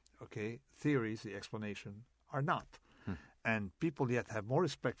 okay? Theories, the explanation, are not. And people yet have more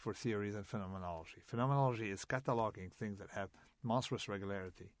respect for theory than phenomenology. Phenomenology is cataloging things that have monstrous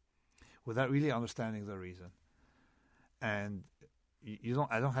regularity without really understanding the reason. And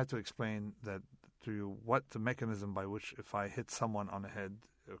I don't have to explain that to you what the mechanism by which if I hit someone on the head,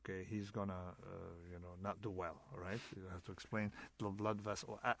 okay, he's gonna, not do well, right? You have to explain the blood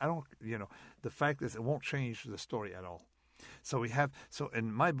vessel. I don't, the fact is it won't change the story at all. So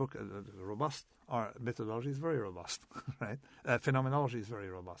in my book, robust, our methodology is very robust, right? Phenomenology is very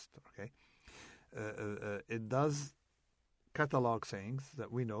robust, okay? It does catalog things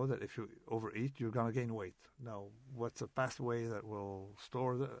that we know that if you overeat, you're going to gain weight. Now, what's a pathway that will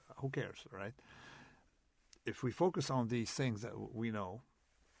store who cares, right? If we focus on these things that we know,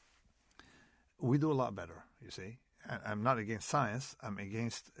 we do a lot better, you see. I'm not against science. I'm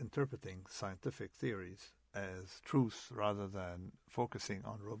against interpreting scientific theories as truth rather than focusing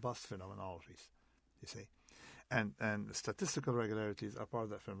on robust phenomenologies, you see. And statistical regularities are part of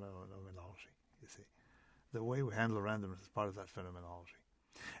that phenomenology, you see. The way we handle randomness is part of that phenomenology.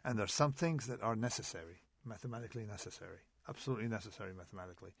 And there are some things that are necessary, mathematically necessary, absolutely necessary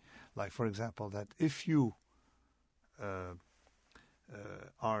mathematically. Like, for example, that if you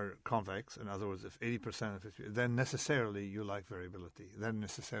are convex, in other words, if 80% of it, then necessarily you like variability. Then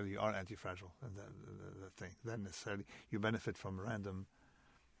necessarily you are antifragile, and that thing. Then necessarily you benefit from random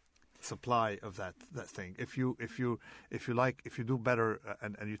supply of that thing. If you do better,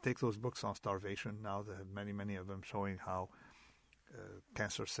 and you take those books on starvation. Now they have many of them showing how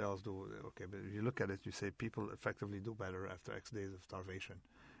cancer cells do. Okay, but if you look at it, you say people effectively do better after X days of starvation,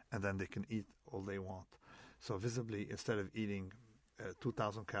 and then they can eat all they want. So visibly, instead of eating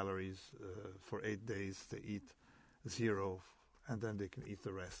 2,000 calories for 8 days, they eat 0, and then they can eat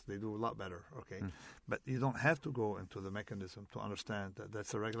the rest. They do a lot better, okay? But you don't have to go into the mechanism to understand that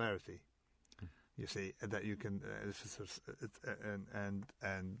that's a regularity. You see, that you can,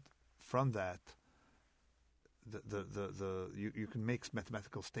 and from that, you can make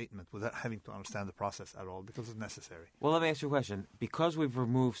mathematical statement without having to understand the process at all because it's necessary. Well, let me ask you a question. Because we've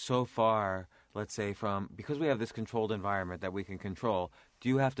removed so far, let's say, because we have this controlled environment that we can control, do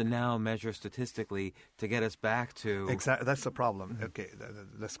you have to now measure statistically to get us back to... Exactly, that's the problem. Okay,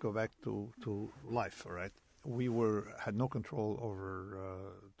 let's go back to life, all right? We had no control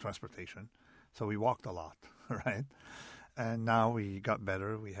over transportation, so we walked a lot, right? And now we got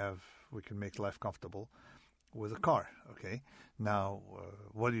better. We can make life comfortable with a car, okay? Now,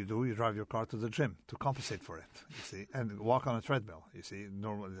 what do? You drive your car to the gym to compensate for it, you see, and walk on a treadmill, you see.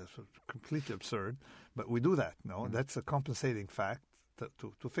 Normally, that's completely absurd, but we do that, no? That's a compensating fact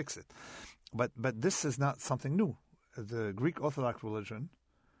to fix it. But this is not something new. The Greek Orthodox religion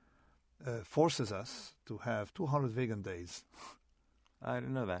forces us to have 200 vegan days. I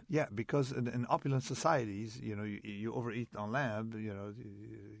didn't know that. Yeah, because in opulent societies, you overeat on lamb,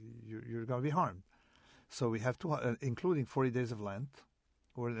 you're going to be harmed. So we have including 40 days of Lent,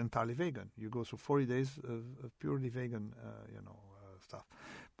 we're entirely vegan. You go through 40 days of purely vegan, stuff.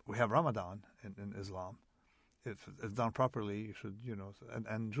 We have Ramadan in Islam. If it's done properly, you should,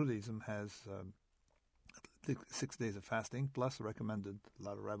 and Judaism has 6 days of fasting, plus recommended, a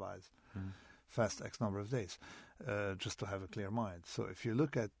lot of rabbis fast X number of days, just to have a clear mind. So if you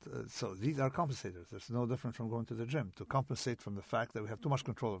look at, so these are compensators. It's no different from going to the gym, to compensate from the fact that we have too much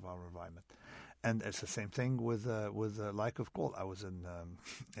control of our environment. And it's the same thing with lack of cold. I was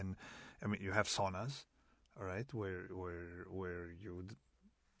you have saunas, all right, where you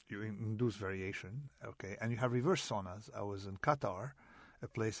induce variation, okay, and you have reverse saunas. I was in Qatar, a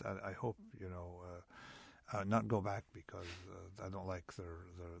place I hope not go back because I don't like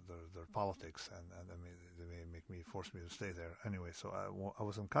their politics, and they may force me to stay there anyway. So I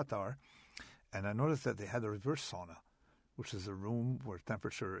was in Qatar, and I noticed that they had a reverse sauna, which is a room where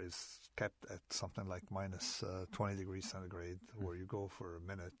temperature is kept at something like minus 20 degrees centigrade, where you go for a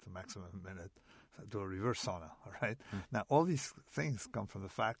minute, a maximum minute, to a reverse sauna, all right? Now, all these things come from the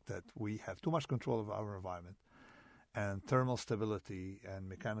fact that we have too much control of our environment, and thermal stability and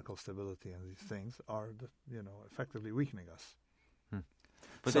mechanical stability and these things are, effectively weakening us.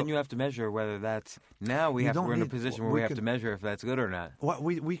 But then you have to measure whether that's we're in a position where we have to measure if that's good or not. Well,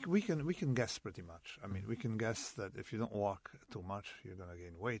 we can guess pretty much. I mean, we can guess that if you don't walk too much, you're going to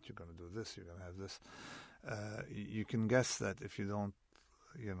gain weight. You're going to do this. You're going to have this. You can guess that if you don't,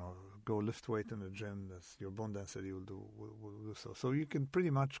 go lift weight in the gym, your bone density will do so. So you can pretty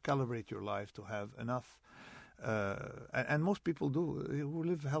much calibrate your life to have enough. And most people do who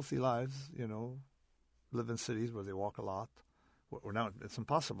live healthy lives. Live in cities where they walk a lot. Well, now it's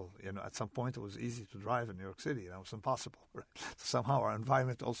impossible. At some point it was easy to drive in New York City. Now it's impossible. Right? So somehow our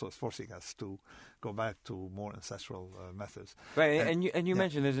environment also is forcing us to go back to more ancestral methods. Right, and you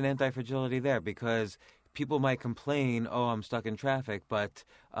mentioned there's an anti-fragility there because people might complain, oh, I'm stuck in traffic, but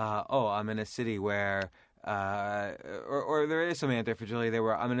I'm in a city where. Or there is some anti-fragility there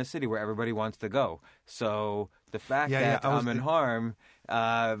where I'm in a city where everybody wants to go. So the fact that I'm in harm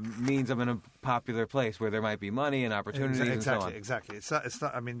means I'm in a popular place where there might be money and opportunities and so on. Exactly. It's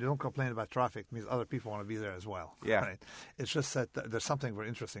not. I mean, don't complain about traffic. It means other people want to be there as well. Yeah. Right? It's just that there's something very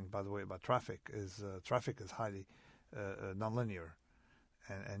interesting, by the way, about traffic. Traffic is highly nonlinear.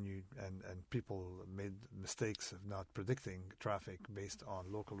 And people made mistakes of not predicting traffic based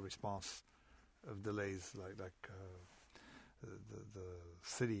on local response of delays, like the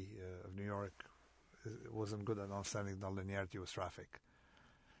city of New York wasn't good at understanding nonlinearity with traffic.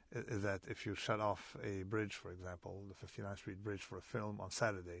 Is that if you shut off a bridge, for example, the 59th Street Bridge for a film on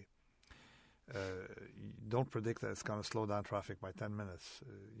Saturday, don't predict that it's going to slow down traffic by 10 minutes.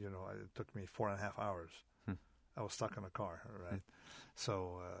 It took me 4.5 hours. I was stuck in a car, right?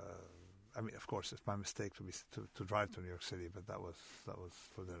 So, I mean, of course, it's my mistake to drive to New York City, but that was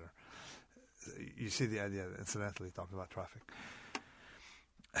for dinner. You see the idea, incidentally, talking about traffic.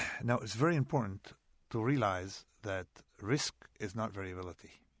 Now, it's very important to realize that risk is not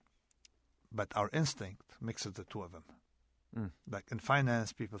variability, but our instinct mixes the two of them. Like in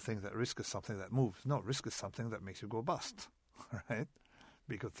finance, people think that risk is something that moves. No, risk is something that makes you go bust, right?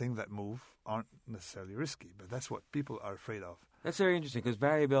 Because things that move aren't necessarily risky, but that's what people are afraid of. That's very interesting because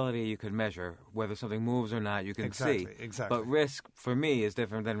variability you can measure. Whether something moves or not, you can see. Exactly. But risk, for me, is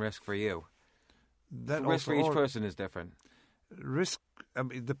different than risk for you. Risk for each person is different. Risk,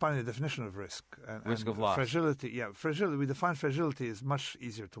 depending on the definition of risk. Risk of loss. Fragility, fragility. We define fragility is much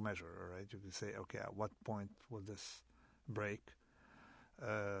easier to measure, all right? You can say, okay, at what point will this break?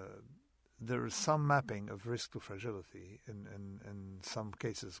 There is some mapping of risk to fragility in some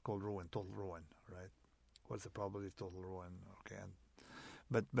cases called total ruin, right? What's the probability of total ruin? Okay,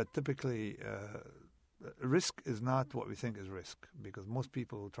 but typically risk is not what we think is risk, because most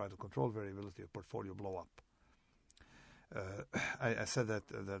people who try to control variability of portfolio blow up. I said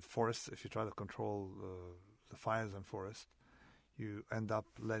that forests, if you try to control the fires in forest, you end up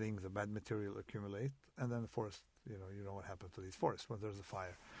letting the bad material accumulate, and then the forest, you know what happens to these forests when there's a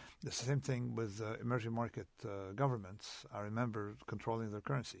fire. The same thing with emerging market governments. I remember controlling their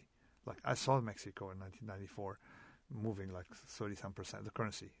currency. Like I saw Mexico in 1994 moving like 30-some% the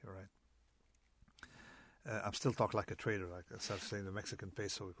currency, right? I'm still talking like a trader, like instead of saying the Mexican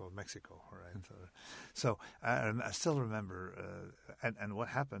peso, we call it Mexico, right? So I still remember, and what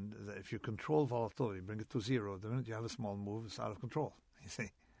happened is that if you control volatility, bring it to zero, the minute you have a small move, it's out of control, you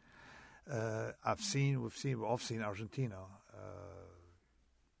see. We've all seen Argentina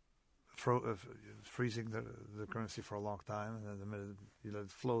freezing the currency for a long time, and then the minute you let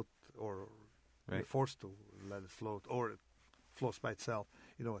it float, or you're forced to let it float, or it floats by itself,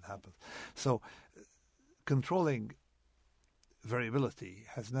 you know what happens. So controlling variability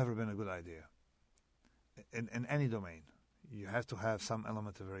has never been a good idea in any domain. You have to have some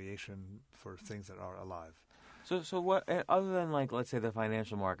element of variation for things that are alive. So what, other than, like, let's say the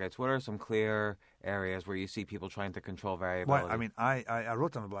financial markets, what are some clear areas where you see people trying to control variability? Well, I mean, I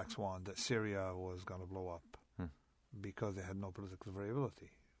wrote on the Black Swan that Syria was going to blow up because they had no political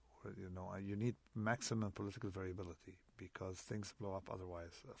variability. You need maximum political variability because things blow up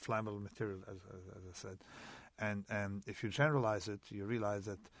otherwise. Flammable material, as I said. And if you generalize it, you realize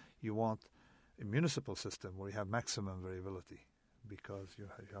that you want a municipal system where you have maximum variability because you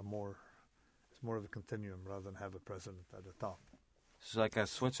have more. It's more of a continuum rather than have a president at the top. It's like a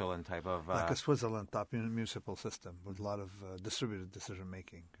Switzerland type of... like a Switzerland type municipal system with a lot of distributed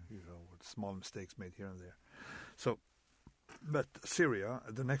decision-making, with small mistakes made here and there. So, but Syria,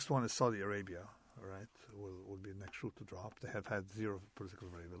 the next one is Saudi Arabia, all right, will be the next shoe to drop. They have had zero political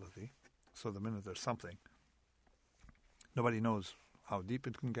variability. So the minute there's something, nobody knows how deep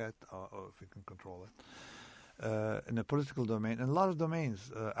it can get or if it can control it. In the political domain, in a lot of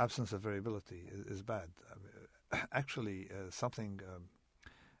domains, absence of variability is bad. Actually, something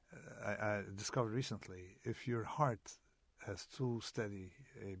I discovered recently, if your heart has too steady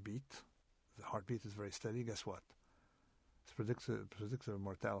a beat, the heartbeat is very steady, guess what? It's predictive of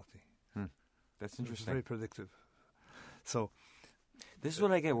mortality. That's It's interesting. very predictive. So this is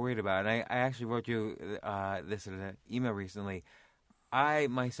what I get worried about. And I actually wrote you this in an email recently. I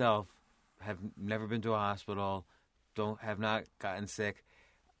myself have never been to a hospital, have not gotten sick.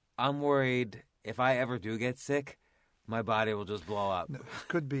 I'm worried if I ever do get sick, my body will just blow up. no, it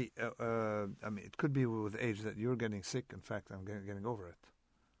could be. It could be with age that you're getting sick. In fact, I'm getting over it.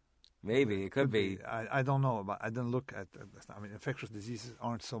 Maybe it could be. I don't know, but I didn't look at. Infectious diseases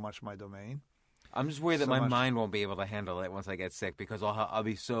aren't so much my domain. I'm just worried that my mind won't be able to handle it once I get sick because I'll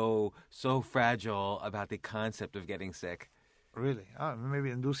be so fragile about the concept of getting sick. Really?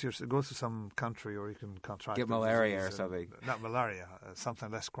 Maybe go to some country or you can contract. Get malaria or something. Not malaria,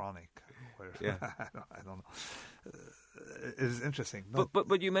 something less chronic. Yeah. I don't know. It's interesting.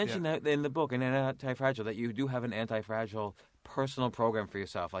 But you mentioned that in the book, in Antifragile, that you do have an anti-fragile personal program for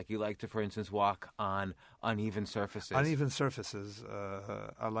yourself. Like you like to, for instance, walk on uneven surfaces. Uneven surfaces.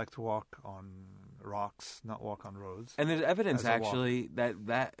 I like to walk on rocks, not walk on roads. And there's evidence actually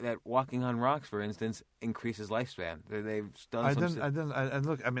that walking on rocks, for instance, increases lifespan. They've done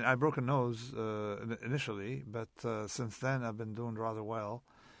look. I broke a nose initially, but since then I've been doing rather well,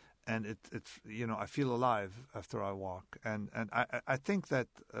 and it's I feel alive after I walk, and I think that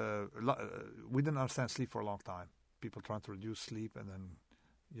we didn't understand sleep for a long time. People trying to reduce sleep and then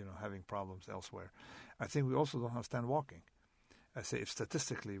having problems elsewhere. I think we also don't understand walking. I say if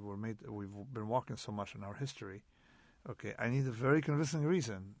statistically we've been walking so much in our history, okay, I need a very convincing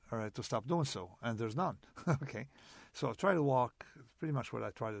reason, all right, to stop doing so, and there's none. Okay, so I try to walk. It's pretty much what I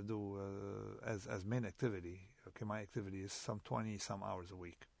try to do as main activity. Okay, my activity is some 20-some hours a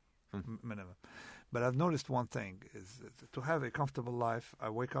week, minimum. But I've noticed one thing is to have a comfortable life. I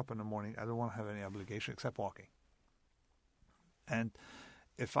wake up in the morning. I don't want to have any obligation except walking. And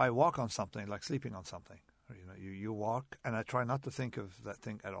if I walk on something, like sleeping on something, you walk, and I try not to think of that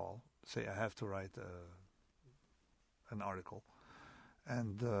thing at all. Say I have to write an article,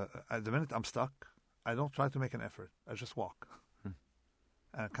 and at the minute I'm stuck, I don't try to make an effort. I just walk, and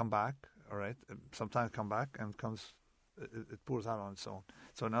I come back. All right, sometimes come back and it pours out on its own.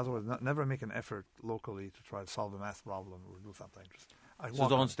 So in other words, never make an effort locally to try to solve a math problem or do something. So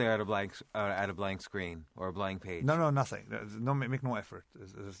don't stare at a blank screen or a blank page. No, nothing. Make no effort.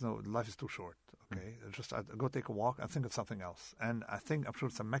 Life is too short. Okay, just go take a walk and think of something else. And I'm sure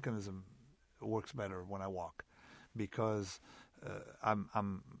some mechanism works better when I walk, because I'm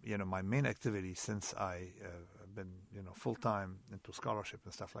my main activity since I have been full time into scholarship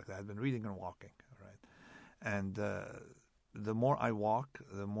and stuff like that. I've been reading and walking. Right, and the more I walk,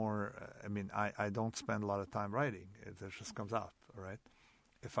 the more I don't spend a lot of time writing. It just comes out. All right.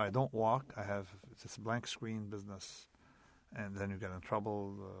 If I don't walk, I have this blank screen business, and then you get in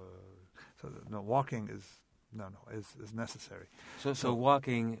trouble. Walking is necessary. So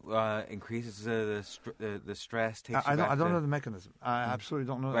walking increases the stress. I don't know the mechanism. I absolutely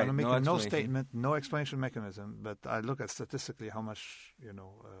don't know. Right, I'm making no statement, no explanation mechanism. But I look at statistically how much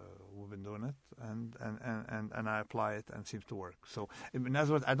we've been doing it, and I apply it, and it seems to work. So in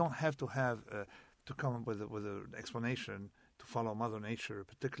other words, I don't have to have to come up with an explanation to follow Mother Nature,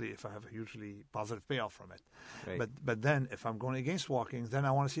 particularly if I have a hugely positive payoff from it. Right. But then if I'm going against walking, then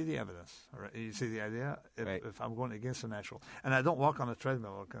I want to see the evidence. Right? You see the idea? If I'm going against the natural. And I don't walk on a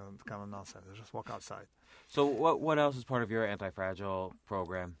treadmill or kind of nonsense. I just walk outside. So what else is part of your anti-fragile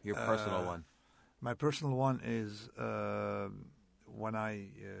program, your personal one? My personal one is when I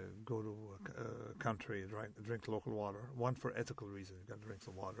go to a country, drink local water. One, for ethical reasons. You've got to drink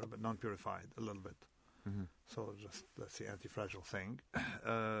some water, but non-purified, a little bit. Mm-hmm. So that's the anti-fragile thing.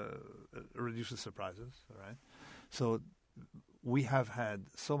 Reduces surprises, all right? So we have had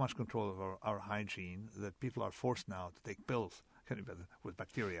so much control of our hygiene that people are forced now to take pills with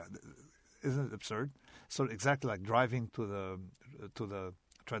bacteria. Isn't it absurd? So exactly like driving to the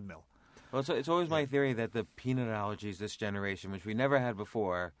treadmill. Well, it's always my theory that the peanut allergies this generation, which we never had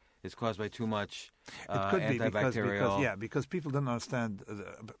before, is caused by too much antibacterial. Because people don't understand,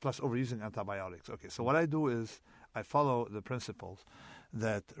 plus overusing antibiotics. Okay, so what I do is I follow the principles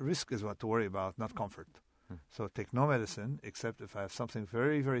that risk is what to worry about, not comfort. So take no medicine except if I have something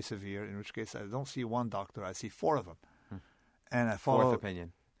very, very severe, in which case I don't see one doctor, I see 4 of them. And I follow... Fourth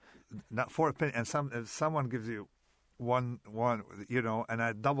opinion. Not 4 opinion. And if someone gives you one, and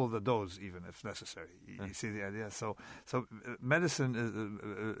I double the dose even if necessary. You see the idea? So medicine is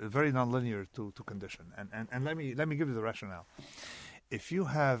very nonlinear to condition. And let me give you the rationale. If you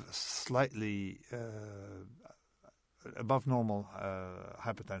have slightly above normal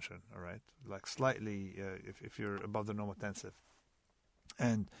hypertension, all right, like slightly if you're above the normal tensive,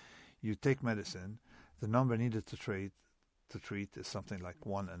 and you take medicine, the number needed to treat is something like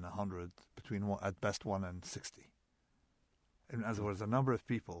 1 in 100, between at best 1 and 60. In other words, the number of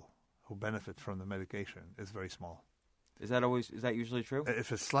people who benefit from the medication is very small. Is that usually true?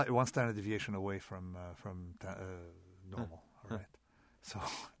 If it's slightly one standard deviation away from normal, all right. So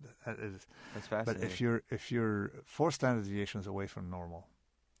that is, that's fascinating. But if you're 4 standard deviations away from normal,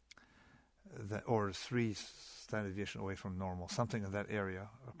 or 3 standard deviation away from normal, something in that area,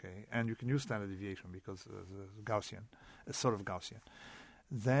 okay, and you can use standard deviation because it's sort of Gaussian,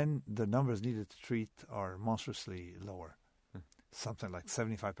 then the numbers needed to treat are monstrously lower. Something like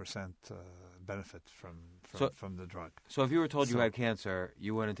 75% benefit from the drug. So if you were told you had cancer,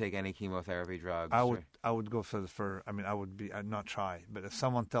 you wouldn't take any chemotherapy drugs? I would go I'd not try. But if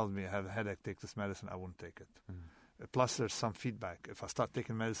someone tells me I have a headache, take this medicine, I wouldn't take it. Plus, there's some feedback. If I start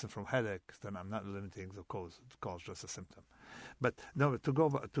taking medicine from headache, then I'm not limiting the cause. The cause just a symptom. But no, to go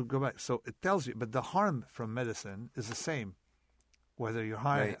back. So it tells you, but the harm from medicine is the same. Whether you're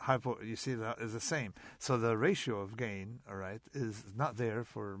you see that is the same. So the ratio of gain, all right, is not there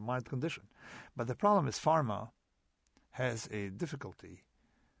for mild condition. But the problem is pharma has a difficulty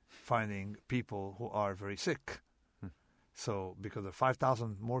finding people who are very sick. So because there are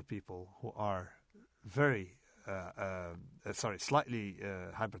 5,000 more people who are very, slightly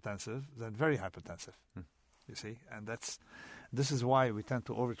hypertensive than very hypertensive. You see, and this is why we tend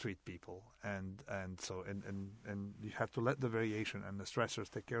to overtreat people, and you have to let the variation and the stressors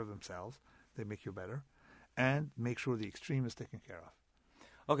take care of themselves. They make you better, and make sure the extreme is taken care of.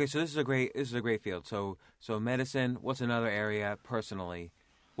 Okay, so this is a great field. So medicine. What's another area personally?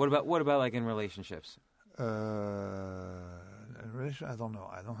 What about like in relationships? In relation, I don't know.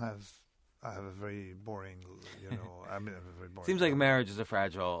 I have a very boring, a very boring. Seems like marriage is a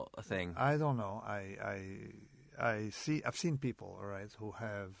fragile thing. I don't know. I've seen people, all right, who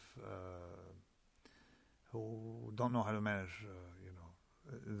have who don't know how to manage,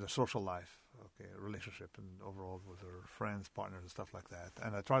 the social life, okay, relationship, and overall with their friends, partners, and stuff like that.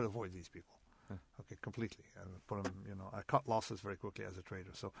 And I try to avoid these people, okay, completely. And put them, I cut losses very quickly as a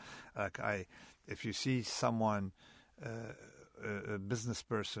trader. So, if you see someone, a business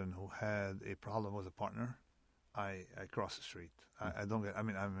person who had a problem with a partner, I cross the street. I don't get. I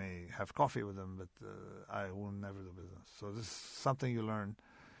mean, I may have coffee with them, but I will never do business. So this is something you learn.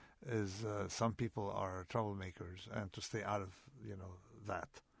 Is some people are troublemakers, and to stay out of that.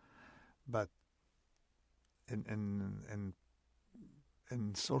 But in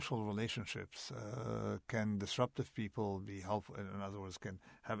social relationships, can disruptive people be helpful? In other words, can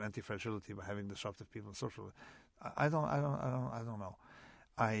have antifragility by having disruptive people in social? I don't know.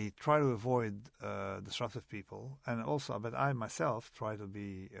 I try to avoid disruptive people, but I myself try to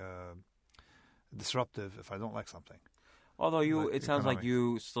be disruptive if I don't like something. Although it sounds like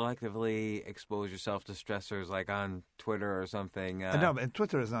you selectively expose yourself to stressors, like on Twitter or something. No, but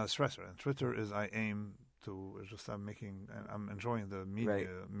Twitter is not a stressor. And Twitter is I'm enjoying the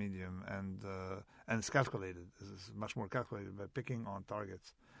medium, and it's calculated. It's much more calculated by picking on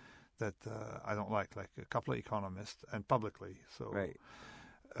targets that I don't like a couple of economists, and publicly. So. Right.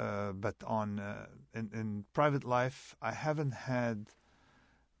 But in private life, I haven't had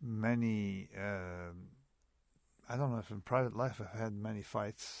many. I don't know if in private life I've had many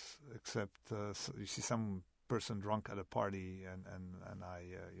fights, except you see some person drunk at a party, and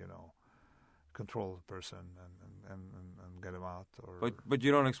I control the person and get him out. But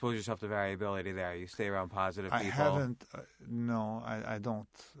you don't expose yourself to variability there. You stay around positive people. I haven't. No, I don't.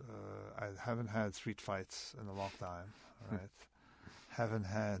 I haven't had street fights in a long time. Right. Haven't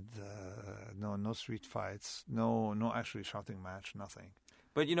had no street fights, no actually shouting match, nothing.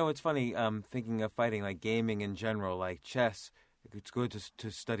 But it's funny. Thinking of fighting, like gaming in general, like chess. It's good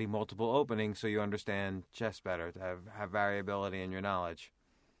to study multiple openings so you understand chess better, to have variability in your knowledge.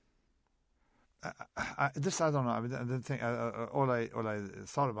 I don't know. I mean, the thing. All I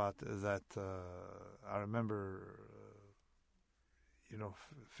thought about is that I remember,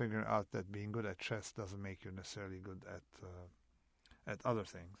 figuring out that being good at chess doesn't make you necessarily good at other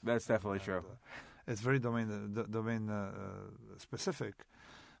things. That's definitely true. It's very domain specific,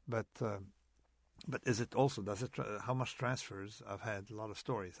 but is it also, how much transfers? I've had a lot of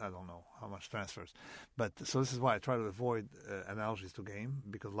stories. I don't know how much transfers, but so this is why I try to avoid analogies to game,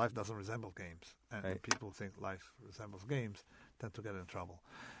 because life doesn't resemble games, and right. People think life resembles games, tend to get in trouble.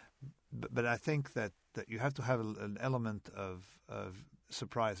 But I think that you have to have an element of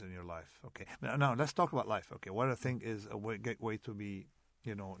surprise in your life. Okay, now let's talk about life. Okay, what I think is a way to be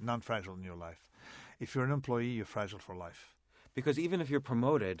non-fragile in your life. If you're an employee, you're fragile for life. Because even if you're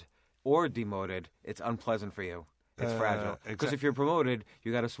promoted or demoted, it's unpleasant for you. It's fragile. Because if you're promoted,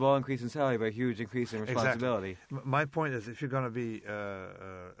 you got a small increase in salary, but a huge increase in responsibility. Exactly. My point is, if you're going to be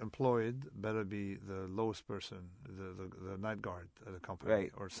employed, better be the lowest person, the night guard at a company,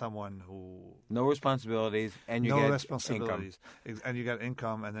 right, or someone who no responsibilities, and you no get responsibilities, income. and you get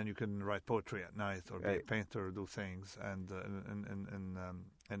income, and then you can write poetry at night, or be right, a painter, or do things. And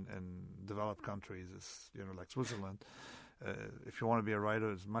in developed countries, it's like Switzerland. If you want to be a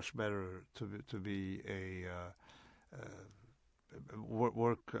writer, it's much better to be a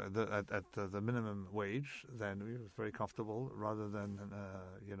work at the minimum wage, then it's very comfortable, rather than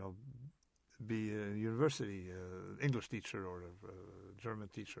be a university English teacher or a German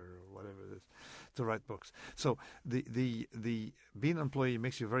teacher or whatever it is, to write books. So the being an employee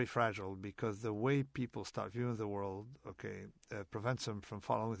makes you very fragile, because the way people start viewing the world, prevents them from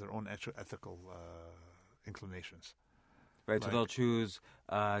following their own ethical inclinations. Right, so they'll choose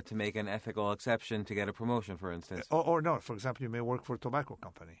to make an ethical exception to get a promotion, for instance. Or no, for example, you may work for a tobacco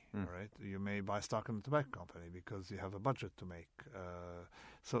company, right? You may buy stock in a tobacco company because you have a budget to make.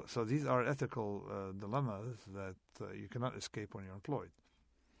 So these are ethical dilemmas that you cannot escape when you're employed.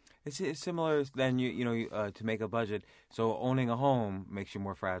 It's similar then, to make a budget. So owning a home makes you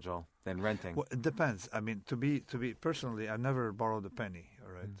more fragile than renting. Well, it depends. I mean, to be personally, I never borrowed a penny,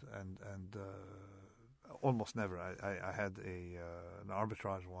 all right? And almost never. I had an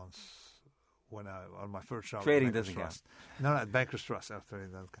arbitrage once when on my first job. Trading at doesn't Trust. No, at Bankers Trust. After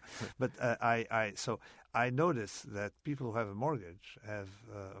that, but I noticed that people who have a mortgage have,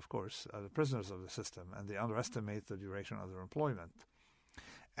 of course, are the prisoners of the system, and they underestimate the duration of their employment.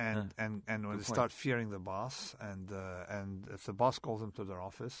 And when they start fearing the boss, and if the boss calls them to their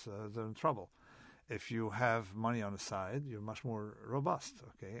office, they're in trouble. If you have money on the side, you're much more robust,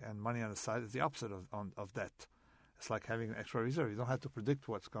 okay? And money on the side is the opposite of debt. It's like having an extra reserve. You don't have to predict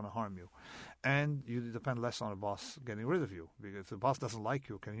what's going to harm you. And you depend less on a boss getting rid of you. Because if the boss doesn't like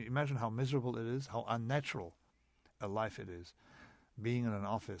you, can you imagine how miserable it is, how unnatural a life it is, being in an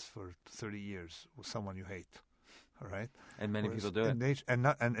office for 30 years with someone you hate? All right, and many people do it.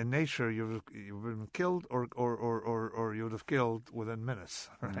 In nature, you've been killed, or you would have killed within minutes.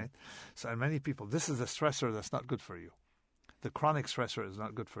 Right. So, and many people, this is a stressor that's not good for you. The chronic stressor is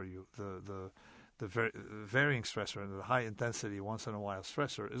not good for you. The varying stressor and the high intensity once in a while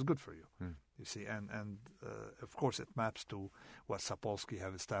stressor is good for you. You see, and of course it maps to what Sapolsky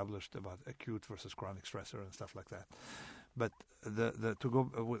have established about acute versus chronic stressor and stuff like that. But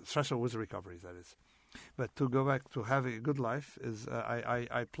stressor with recovery, that is. But to go back to having a good life is,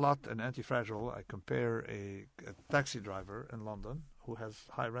 I plot an Antifragile. I compare a taxi driver in London who has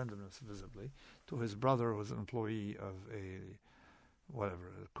high randomness visibly to his brother, who's an employee of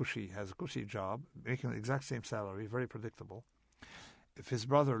has a cushy job, making the exact same salary, very predictable. If his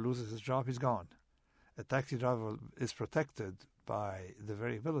brother loses his job, he's gone. A taxi driver is protected by the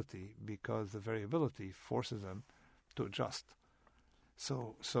variability, because the variability forces him to adjust.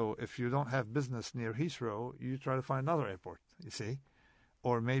 So if you don't have business near Heathrow, you try to find another airport, you see,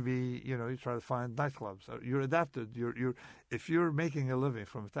 or maybe you try to find nightclubs. You're adapted. If you're making a living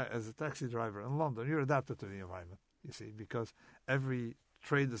as a taxi driver in London, you're adapted to the environment, you see, because every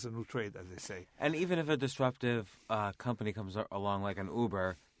trade is a new trade, as they say. And even if a disruptive company comes along, like an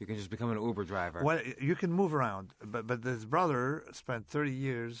Uber, you can just become an Uber driver. Well, you can move around, but his brother spent 30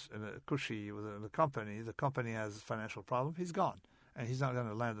 years in a cushy with a company. The company has a financial problem. He's gone. And he's not going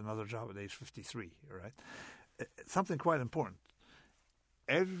to land another job at age 53, all right? Something quite important.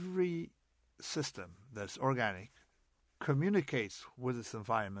 Every system that's organic communicates with its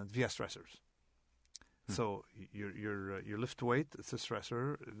environment via stressors. So your lift weight, it's a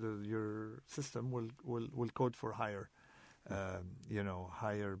stressor. Your system will code for higher,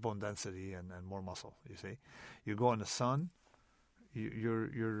 higher bone density and more muscle, you see. You go in the sun,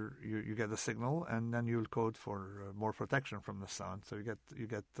 you get the signal, and then you'll code for more protection from the sun. So you get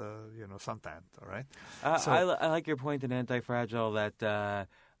suntan. All right. I like your point in Antifragile that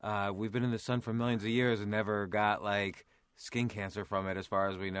we've been in the sun for millions of years and never got like skin cancer from it, as far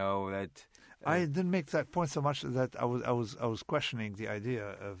as we know. That I didn't make that point so much that I was questioning the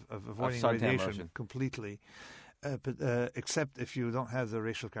idea of avoiding radiation lotion completely. But except if you don't have the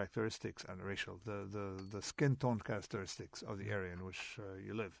racial characteristics and the skin tone characteristics of the area in which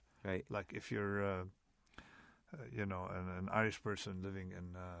you live. Right. Like if you're, an Irish person living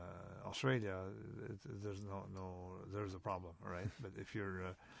in Australia, there's a problem, right? But if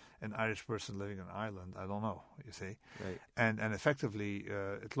you're an Irish person living in Ireland, I don't know. You see. Right. And effectively,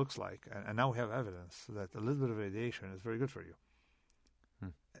 it looks like, and now we have evidence that a little bit of radiation is very good for you.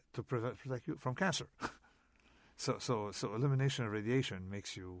 to protect you from cancer. So elimination of radiation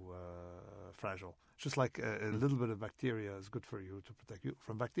makes you fragile. Just like a little bit of bacteria is good for you to protect you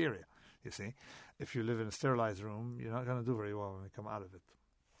from bacteria. You see, if you live in a sterilized room, you're not going to do very well when you come out of it.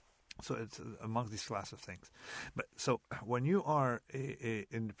 So it's among these class of things. But so when you are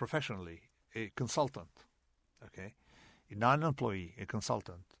professionally a consultant, okay, you're not an employee, a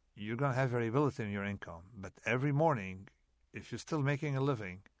consultant, you're going to have variability in your income. But every morning, if you're still making a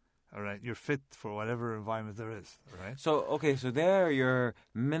living, all right, you're fit for whatever environment there is, all right? So there you're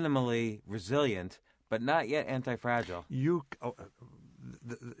minimally resilient, but not yet anti-fragile. You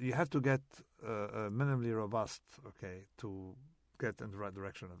have to get minimally robust, okay, to get in the right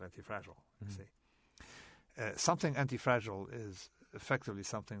direction of anti-fragile, you see. Something anti-fragile is effectively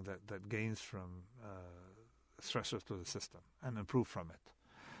something that gains from stressors to the system and improve from it.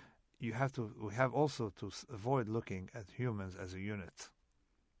 We have also to avoid looking at humans as a unit.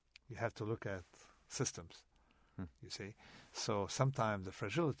 You have to look at systems, you see. So sometimes the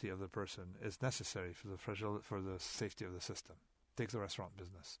fragility of the person is necessary for the safety of the system. Take the restaurant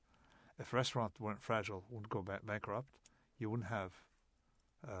business. If restaurant weren't fragile, wouldn't go bankrupt, you wouldn't have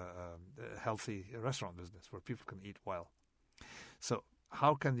a healthy restaurant business where people can eat well. So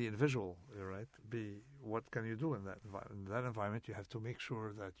how can the individual, right, be? What can you do in that environment? In that environment, you have to make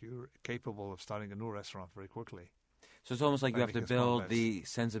sure that you're capable of starting a new restaurant very quickly. So it's almost like you have to build the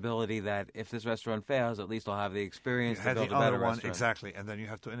sensibility that if this restaurant fails, at least I'll have the experience to build a better restaurant. Exactly, and then you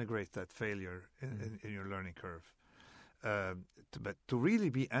have to integrate that failure in your learning curve. But to really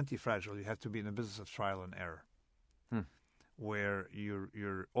be anti-fragile, you have to be in a business of trial and error, where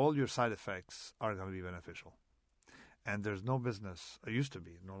all your side effects are going to be beneficial. And there's no business, it used to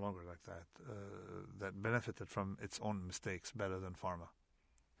be, no longer like that, that benefited from its own mistakes better than pharma.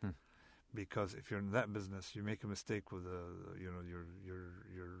 Because if you're in that business, you make a mistake with your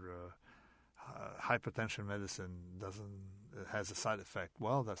hypertension medicine has a side effect.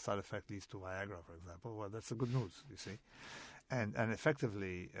 Well, that side effect leads to Viagra, for example. Well, that's the good news, you see. And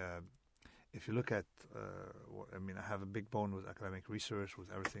effectively, if you look at, I have a big bone with academic research, with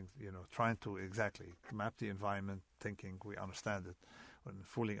everything, trying to exactly map the environment, thinking we understand it, and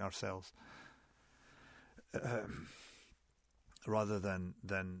fooling ourselves, rather than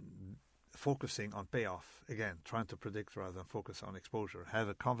focusing on payoff. Again, trying to predict rather than focus on exposure. Have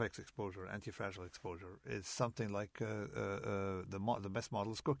a convex exposure, anti-fragile exposure is something like the best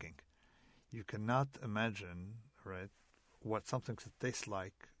model is cooking. You cannot imagine, right, what something tastes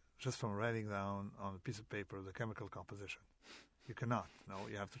like just from writing down on a piece of paper the chemical composition. You cannot. No,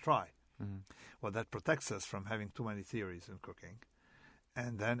 you have to try. Well, that protects us from having too many theories in cooking,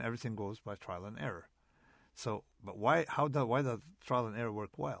 and then everything goes by trial and error. So, but why does trial and error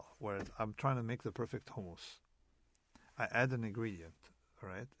work well? Whereas I'm trying to make the perfect hummus. I add an ingredient, all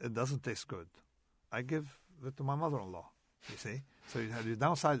right? It doesn't taste good. I give it to my mother-in-law, you see? So your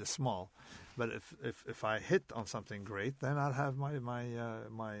downside is small, but if I hit on something great, then I'll have my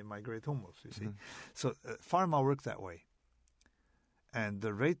great hummus, you see? So pharma works that way. And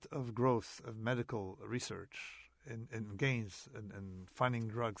the rate of growth of medical research in gains and finding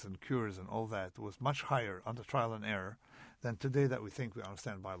drugs and cures and all that was much higher under trial and error than today that we think we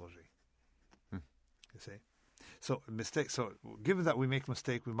understand biology. You see? So mistakes. So given that we make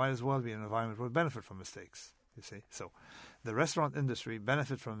mistakes, we might as well be in an environment where we benefit from mistakes. You see? So the restaurant industry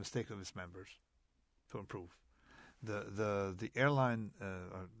benefits from the mistakes of its members to improve. The airline,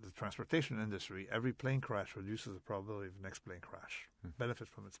 the transportation industry, every plane crash reduces the probability of the next plane crash. Benefit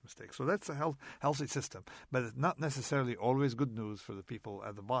from its mistakes. So that's a healthy system. But it's not necessarily always good news for the people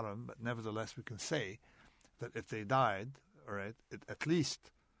at the bottom. But nevertheless, we can say that if they died, all right, at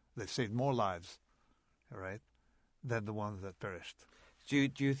least they've saved more lives, all right, than the ones that perished. Do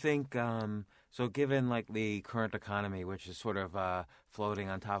you think, so given like the current economy, which is sort of floating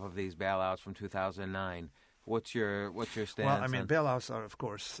on top of these bailouts from 2009, what's your stance? Well, bailouts are, of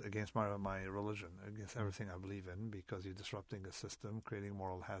course, against my religion, against everything I believe in, because you're disrupting a system, creating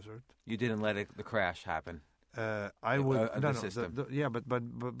moral hazard. You didn't let the crash happen. I would no.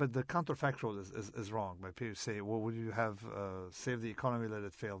 But the counterfactual is wrong. By people say, well, would you have saved the economy, let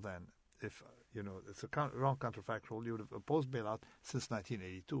it fail then? If it's a wrong counterfactual, you would have opposed bailout since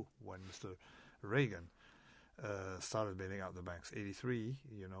 1982 when Mr. Reagan started bailing out the banks. 83,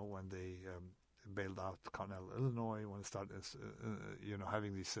 when they bailed out Cornell, Illinois, when it started,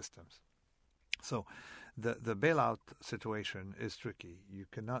 having these systems. So the bailout situation is tricky. You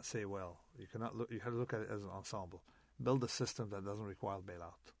cannot say, well, you have to look at it as an ensemble. Build a system that doesn't require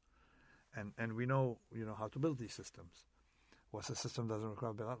bailout. And we know, how to build these systems. What's a system that doesn't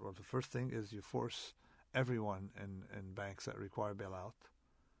require bailout? Well, the first thing is you force everyone in banks that require bailout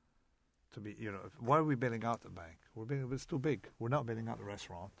to be, why are we bailing out the bank? It's too big. We're not bailing out the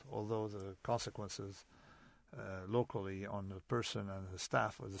restaurant, although the consequences locally on the person and the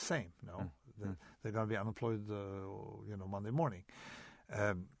staff are the same. They're going to be unemployed, Monday morning,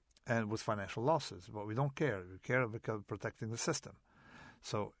 and with financial losses. But we don't care. We care because protecting the system.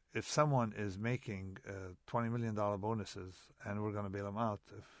 So if someone is making $20 million bonuses and we're going to bail him out,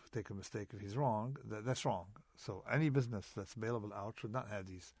 take a mistake if he's wrong, that's wrong. So any business that's bailable out should not have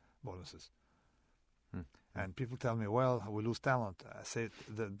these bonuses. And people tell me, well, we lose talent. I say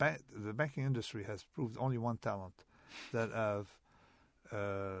the banking industry has proved only one talent, that of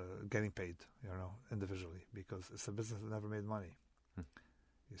getting paid, individually, because it's a business that never made money.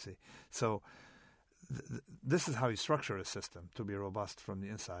 You see, so this is how you structure a system to be robust from the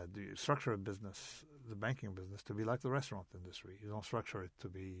inside. You structure a business, the banking business, to be like the restaurant industry. You don't structure it to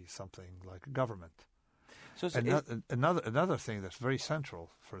be something like a government. So another thing that's very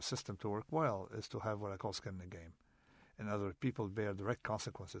central for a system to work well is to have what I call skin in the game. In other words, people bear direct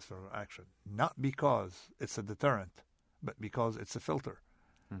consequences for their action, not because it's a deterrent, but because it's a filter.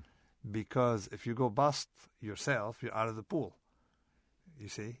 Because if you go bust yourself, you're out of the pool. You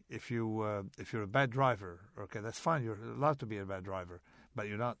see, if you're a bad driver, okay, that's fine. You're allowed to be a bad driver, but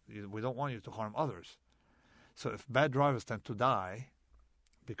you're not. We don't want you to harm others. So if bad drivers tend to die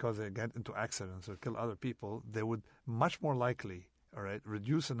because they get into accidents or kill other people, they would much more likely, all right,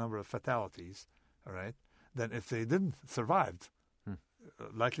 reduce the number of fatalities, all right, than if they didn't survived.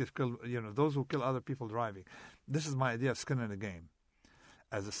 Likely to kill, those who kill other people driving. This is my idea of skin in the game,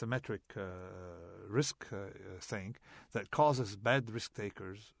 as a symmetric risk thing that causes bad risk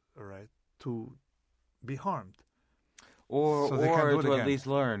takers, all right, to be harmed, or to at least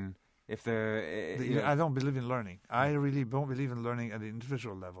learn. If they're, I don't believe in learning. I really don't believe in learning at the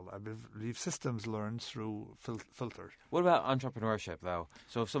individual level. I believe systems learn through filters. What about entrepreneurship, though?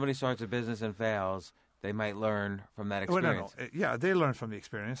 So if somebody starts a business and fails, they might learn from that experience. Well, no. Yeah, they learn from the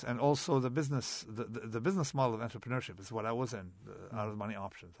experience, and also the business model of entrepreneurship is what I was in. Out of money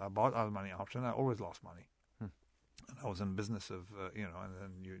options. I bought out of money option. I always lost money. And I was in business of, and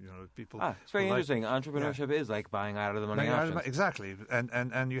then people. It's very interesting. Entrepreneurship is like buying out of the money options. Exactly,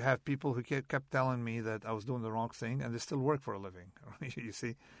 and you have people who kept telling me that I was doing the wrong thing, and they still work for a living. You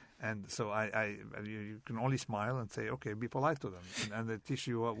see, and so you can only smile and say, okay, be polite to them, and they teach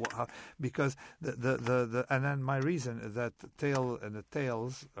you how, because the and then my reason is that the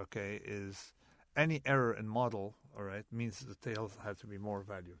tails, okay, is any error in model, all right, means the tails have to be more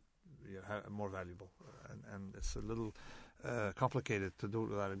valuable. And it's a little complicated to do it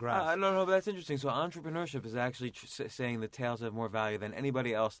without a graph. No, but that's interesting. So entrepreneurship is actually saying the tails have more value than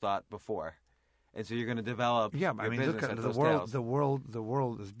anybody else thought before, and so you're going to develop. Yeah, I mean, look at the world. Tails. The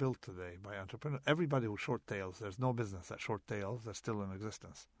world is built today by entrepreneurs. Everybody who short tails, there's no business that short tails that's still in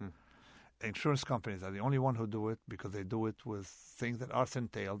existence. Insurance companies are the only one who do it because they do it with things that are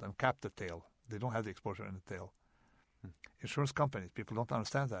thin-tailed and cap the tail. They don't have the exposure in the tail. Insurance companies, people don't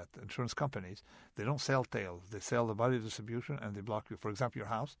understand that. Insurance companies, they don't sell tails. They sell the body distribution and they block you. For example, your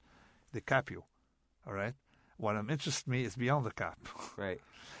house, they cap you. All right? What interests me is beyond the cap. Right.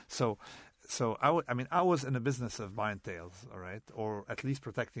 So I was in the business of buying tails, all right, or at least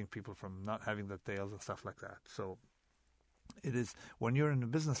protecting people from not having the tails and stuff like that. So it is when you're in a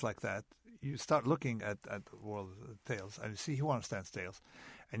business like that, you start looking at the world of tails and you see who understands tails.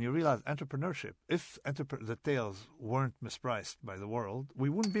 And you realize entrepreneurship, if the tails weren't mispriced by the world, we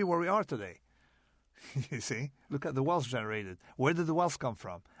wouldn't be where we are today. You see? Look at the wealth generated. Where did the wealth come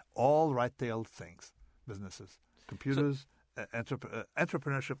from? All right-tailed things, businesses, computers.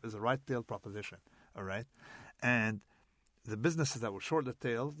 Entrepreneurship is a right-tailed proposition, all right? And the businesses that were short the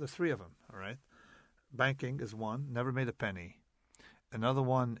tails, there's three of them, all right? Banking is one, never made a penny. Another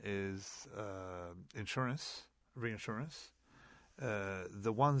one is insurance, reinsurance.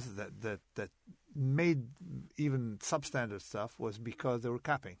 The ones that made even substandard stuff was because they were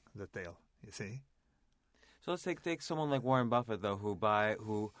capping the tail, you see? So let's take someone like Warren Buffett, though,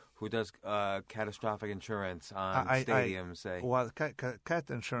 who does catastrophic insurance on stadiums, say. Well, cat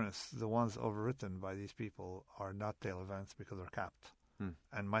insurance, the ones overwritten by these people, are not tail events because they're capped.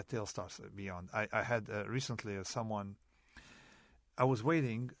 And my tail starts beyond. I had recently someone, I was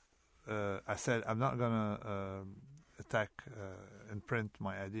waiting. I said, I'm not going to attack and print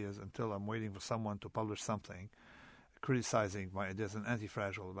my ideas until I'm waiting for someone to publish something criticizing my ideas in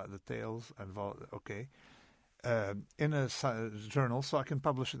Antifragile about the tails and in a journal, so I can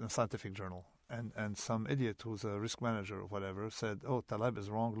publish it in a scientific journal. And some idiot who's a risk manager or whatever said, oh, Taleb is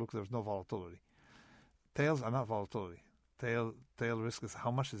wrong, look, there's no volatility. Tails are not volatility. Tail risk is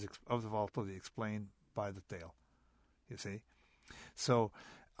how much is of the volatility explained by the tail, you see. So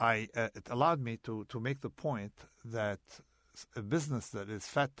it allowed me to make the point that a business that is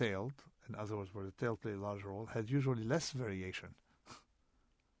fat-tailed, in other words, where the tail plays a large role, has usually less variation.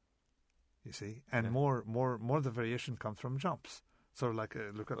 You see, and more the variation comes from jumps. Sort of like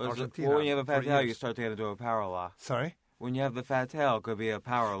look at Argentina. Well, when you have a fat tail, you start to get into a power law. Sorry? When you have the fat tail, it could be a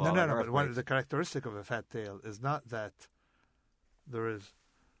power law. No. But one of the characteristic of a fat tail is not that there's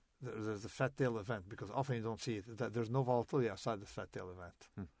a fat tail event, because often you don't see it. That there's no volatility outside the fat tail event.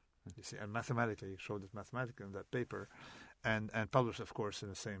 You see, and mathematically, you showed it mathematically in that paper, and published, of course, in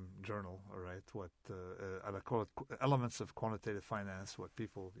the same journal. All right, what I call it elements of quantitative finance. What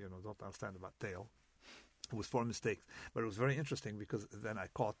people don't understand about tail. It was 4 mistakes, but it was very interesting because then I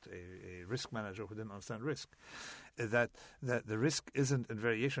caught a risk manager who didn't understand risk. That the risk isn't in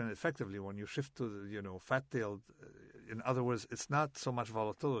variation. Effectively, when you shift to the fat-tailed, in other words, it's not so much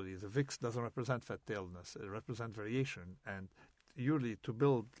volatility. The VIX doesn't represent fat-tailedness; it represents variation. And usually, to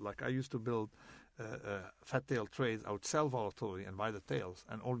build like I used to build fat-tailed trades, I would sell volatility and buy the tails,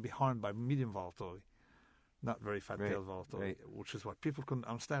 and only be harmed by medium volatility. Not very fat-tailed volatility, which is what people couldn't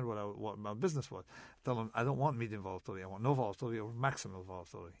understand what my business was. Tell them, I don't want medium volatility. I want no volatility or maximal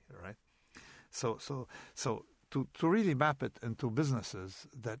volatility, right? So to really map it into businesses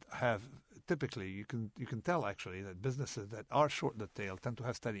that have, typically, you can tell actually that businesses that are short the tail tend to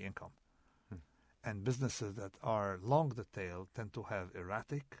have steady income. And businesses that are long the tail tend to have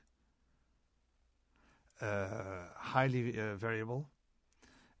erratic, highly variable,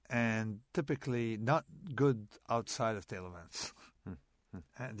 and typically not good outside of tail events.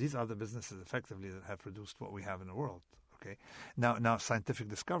 And these are the businesses effectively that have produced what we have in the world. Okay. Now scientific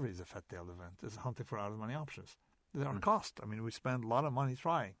discovery is a fat tailed event. It's hunting for out of money options. There are costs. I mean, we spend a lot of money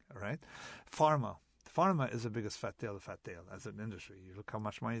trying. All right. Pharma is the biggest fat tail as an industry. You look how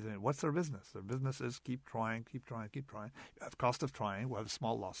much money they're in. What's their business? Their business is keep trying. You have cost of trying. We have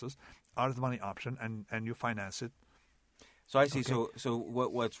small losses, out of the money option, and you finance it. So I see. Okay. So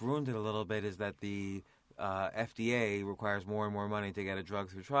what's ruined it a little bit is that the FDA requires more and more money to get a drug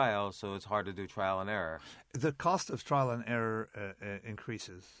through trial, so it's hard to do trial and error. The cost of trial and error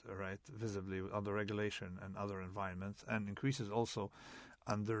increases, right, visibly under regulation and other environments, and increases also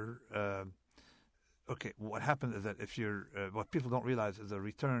under. What happens is that if you're what people don't realize is the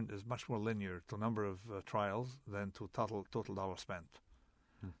return is much more linear to number of trials than to total dollar spent.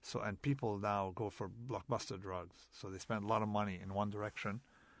 So, and people now go for blockbuster drugs. So they spend a lot of money in one direction,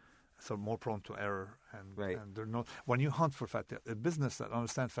 so more prone to error. And they're not. When you hunt for fat tail, a business that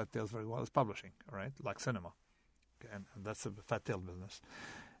understands fat tails very well is publishing, right? Like cinema, and that's a fat tail business.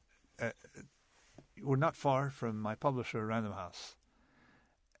 We're not far from my publisher, Random House.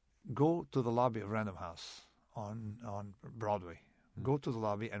 Go to the lobby of Random House on Broadway. Go to the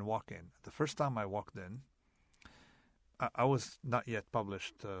lobby and walk in. The first time I walked in, I was not yet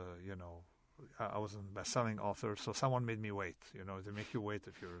published, I wasn't a best-selling author, so someone made me wait. They make you wait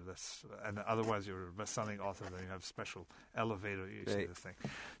if you're this, and otherwise you're a best-selling author, then you have special elevator, you see this thing.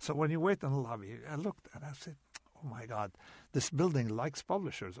 So when you wait in the lobby, I looked and I said, oh my God, this building likes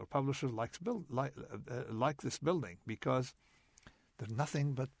publishers, or publishers like this building, because there's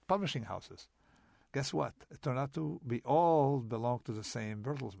nothing but publishing houses. Guess what? It turned out to be all belong to the same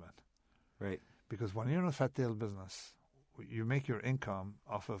Bertelsmann. Right. Because when you're in a fat-tail business, you make your income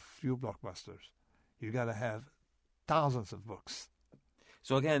off of few blockbusters. You got to have thousands of books.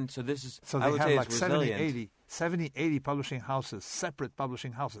 So again, this is, so they have like 70, 80 publishing houses, separate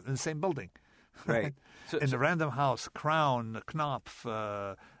publishing houses in the same building. Right. In the Random House, Crown, Knopf,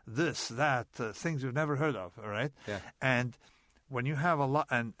 this, that, things you've never heard of, all right? Yeah. And when you have a lot,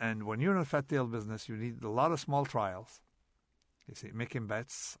 and when you're in a fat-tail business, you need a lot of small trials. You see, making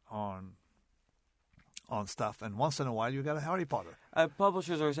bets on stuff, and once in a while you got a Harry Potter.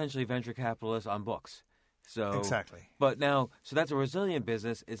 Publishers are essentially venture capitalists on books. So exactly. But now, so that's a resilient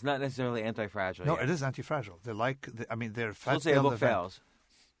business. It's not necessarily anti-fragile. No, it is anti-fragile. They're fat. So let's say a book fails.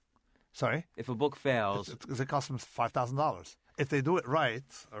 Sorry? If a book fails, it costs them $5,000. If they do it right,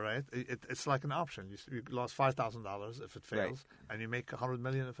 all right, it's like an option. You lost $5,000 if it fails, and you make $100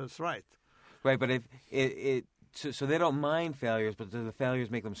 million if it's right. Right, but if so they don't mind failures, but do the failures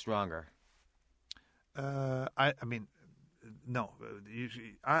make them stronger? No.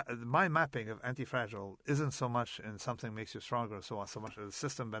 Usually, my mapping of anti-fragile isn't so much in something makes you stronger, so much as the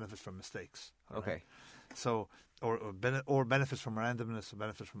system benefits from mistakes. Okay. Right? So, or benefits from randomness, or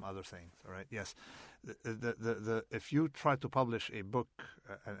benefits from other things. All right. Yes. If you try to publish a book,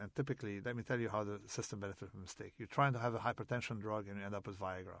 and typically, let me tell you how the system benefits from mistake. You're trying to have a hypertension drug, and you end up with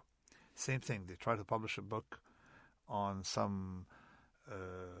Viagra. Same thing. They try to publish a book on some.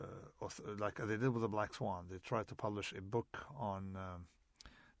 Like they did with the Black Swan. They tried to publish a book on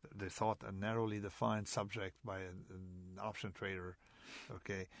They thought a narrowly defined subject by an option trader,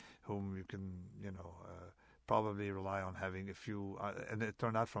 okay, whom you can, probably rely on having a few, and it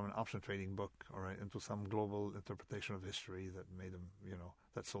turned out from an option trading book, all right, into some global interpretation of history that made them,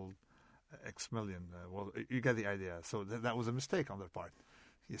 that sold X million. Well, you get the idea. So that was a mistake on their part,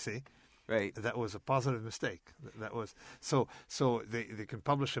 you see. Right. That was a positive mistake. That was so they can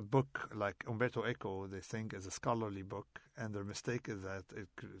publish a book like Umberto Eco, they think, is a scholarly book, and their mistake is that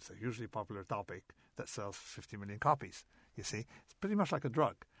it's a hugely popular topic that sells 50 million copies. You see, it's pretty much like a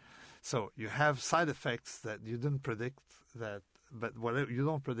drug. So you have side effects that you didn't predict, but whatever you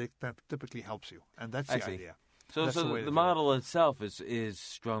don't predict that typically helps you, and that's the idea. So the model itself is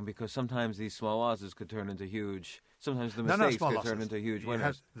strong because sometimes these small losses could turn into huge. Sometimes the mistakes could turn into huge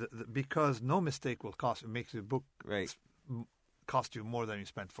winners. Because no mistake will makes the book cost you more than you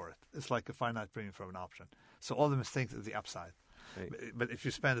spent for it. It's like a finite premium from an option. So all the mistakes is the upside. Right. But if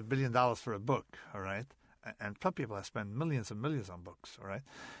you spend $1 billion for a book, all right, and some people have spent millions and millions on books, all right,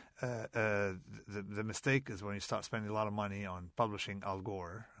 the mistake is when you start spending a lot of money on publishing Al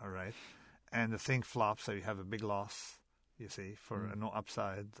Gore, all right, and the thing flops, so you have a big loss, you see, for no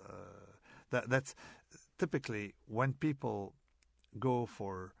upside. That's typically when people go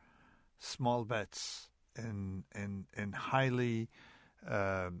for small bets in highly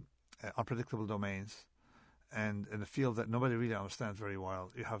unpredictable domains and in a field that nobody really understands very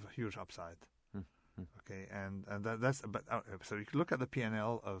well, you have a huge upside. Okay, and that's but so you can look at the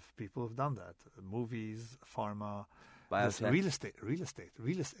P&L of people who've done that: movies, pharma, real estate.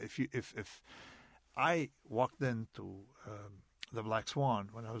 If I walked into the Black Swan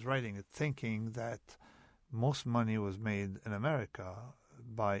when I was writing it, thinking that most money was made in America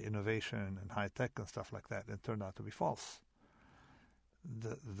by innovation and high tech and stuff like that, it turned out to be false.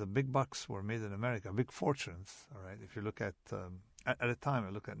 The big bucks were made in America, big fortunes. All right, if you look at the time, I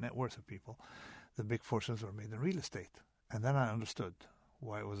look at net worth of people. The big fortunes were made in real estate. And then I understood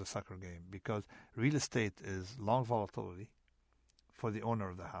why it was a sucker game. Because real estate is long volatility for the owner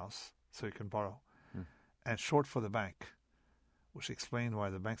of the house, so you can borrow, and short for the bank, which explained why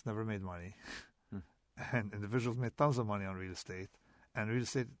the banks never made money. And individuals made tons of money on real estate. And real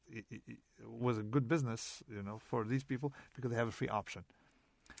estate was a good business, for these people because they have a free option.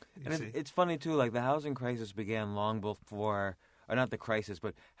 And it's funny, too, like the housing crisis began long before... Or not the crisis,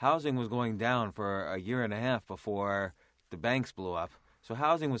 but housing was going down for a year and a half before the banks blew up. So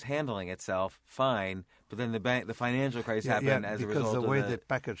housing was handling itself fine, but then the financial crisis happened as a result of because the way they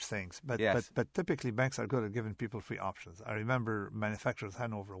package things. But typically banks are good at giving people free options. I remember manufacturers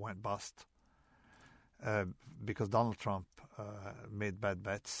Hanover went bust because Donald Trump made bad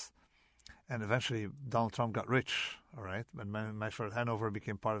bets, and eventually Donald Trump got rich. All right, but manufacturers Hanover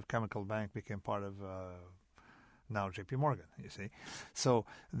became part of Chemical Bank, became part of. Now J.P. Morgan, you see. So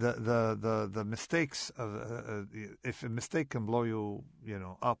the mistakes of if a mistake can blow you,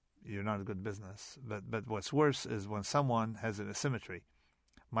 up, you're not a good business. But what's worse is when someone has an asymmetry.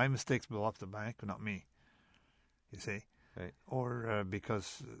 My mistakes blow up the bank, not me. You see, right? Or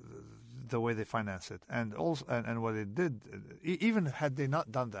because the way they finance it, and also and what they did, even had they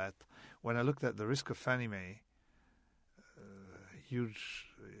not done that, when I looked at the risk of Fannie Mae, huge.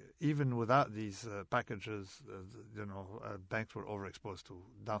 Even without these packages, banks were overexposed to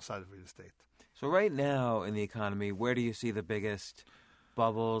downside of real estate. So right now in the economy, where do you see the biggest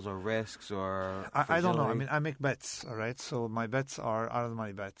bubbles or risks or I don't know. I mean, I make bets, all right? So my bets are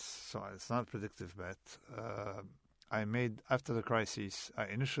out-of-the-money bets, so it's not a predictive bet. I made, after the crisis, I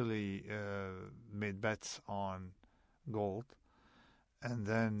initially made bets on gold, and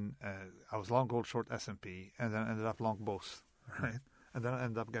then I was long gold, short S&P, and then ended up long both, right? And then I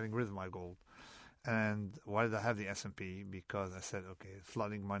ended up getting rid of my gold. And why did I have the S&P? Because I said, okay,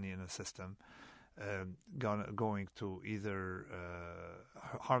 flooding money in the system, going to either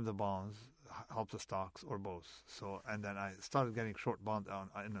harm the bonds, help the stocks, or both. So, and then I started getting short bond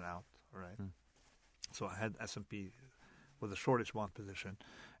in and out, right? So I had S&P with a shortish bond position,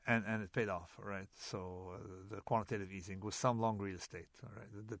 and it paid off, right? So the quantitative easing with some long real estate, all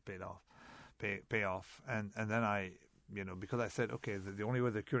right, that pay off. And then I... because I said, okay, the only way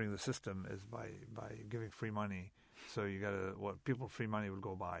they're curing the system is by giving free money. So you got to, people free money will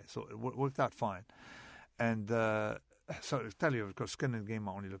go by. So it worked out fine. And so to tell you, of course, skin in the game,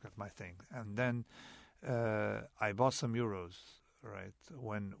 I only look at my thing. And then I bought some euros, right?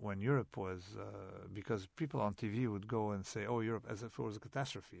 When Europe was, because people on TV would go and say, oh, Europe, as if it was a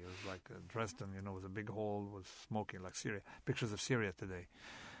catastrophe. It was like Dresden, with a big hole, was smoking like Syria. Pictures of Syria today.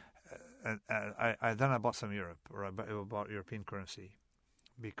 And then I bought some Europe, or I bought European currency,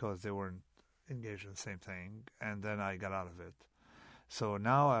 because they weren't engaged in the same thing. And then I got out of it. So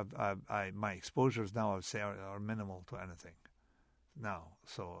now my exposures now I would say are minimal to anything. Now,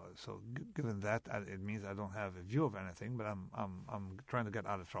 so given that, it means I don't have a view of anything, but I'm trying to get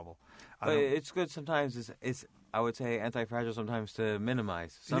out of trouble. But it's good sometimes. It's I would say anti-fragile sometimes to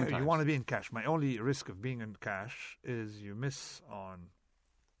minimize. Sometimes you want to be in cash. My only risk of being in cash is you miss on.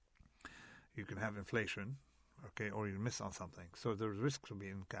 You can have inflation, okay, or you miss on something. So there's risks of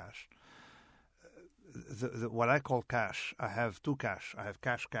being in cash. What I call cash, I have two cash. I have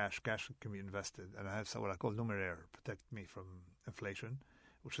cash that can be invested, and I have what I call numeraire, protect me from inflation,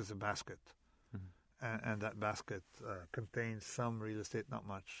 which is a basket. Mm-hmm. And that basket contains some real estate, not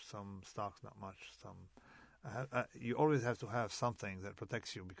much, some stocks, not much, some... you always have to have something that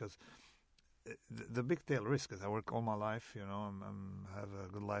protects you, because the big tail risk is I work all my life, I have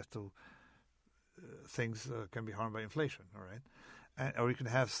a good life too. Things can be harmed by inflation, all right? Or you can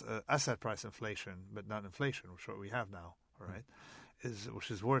have asset price inflation, but not inflation, which is what we have now, all right?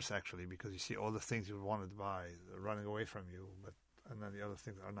 Which is worse, actually, because you see all the things you wanted to buy running away from you, and then the other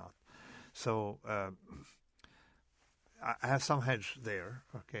things are not. So I have some hedge there,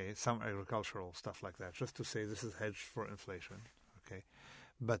 okay, some agricultural stuff like that, just to say this is hedged for inflation, okay?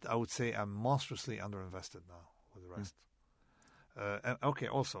 But I would say I'm monstrously underinvested now with the rest. Okay.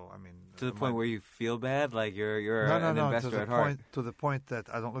 Also, I mean, to the point where you feel bad, like you're an investor at heart. To the point that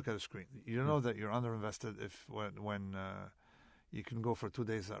I don't look at a screen. You know that you're underinvested if when you can go for 2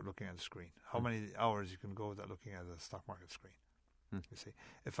 days without looking at the screen. How many hours you can go without looking at the stock market screen? You see,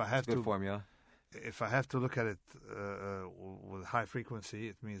 if I have good formula. If I have to look at it with high frequency,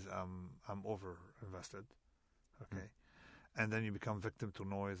 it means I'm over invested. Okay. And then you become victim to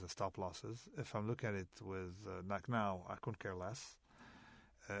noise and stop losses. If I'm looking at it with, like now, I couldn't care less.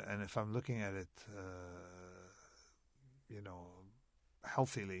 And if I'm looking at it,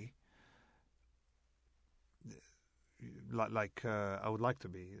 healthily, like I would like to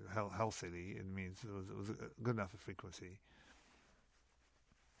be healthily, it means it was a good enough a frequency.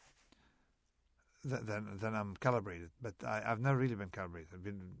 Then I'm calibrated. But I've never really been calibrated. I've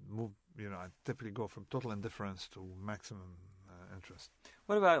been moved. I typically go from total indifference to maximum interest.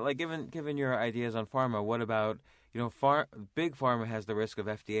 What about, like, given your ideas on pharma, what about, big pharma has the risk of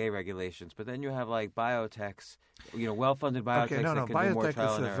FDA regulations, but then you have, like, biotechs, well-funded biotechs that can do more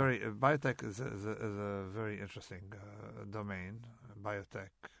trial and error. Biotech is a very interesting domain. Biotech,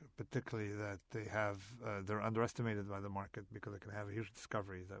 particularly that they're underestimated by the market because they can have a huge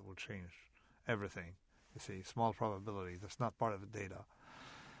discovery that will change everything. You see, small probability. That's not part of the data.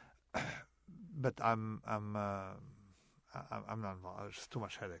 But I'm not involved. There's just too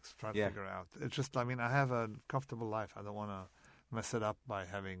much headaches trying to figure it out. It's just, I have a comfortable life. I don't want to mess it up by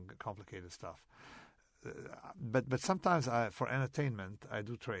having complicated stuff. But sometimes for entertainment, I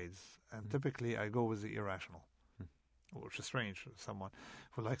do trades, and typically I go with the irrational, which is strange for someone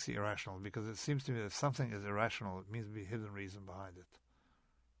who likes the irrational, because it seems to me that if something is irrational, it means to be a hidden reason behind it.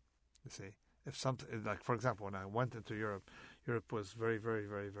 You see? If something, like, for example, when I went into Europe was very, very,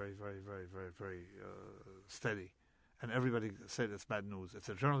 very, very, very, very, very, very steady. And everybody said it's bad news. If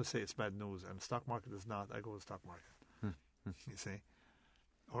the journalists say it's bad news and the stock market is not, I go with the stock market. You see?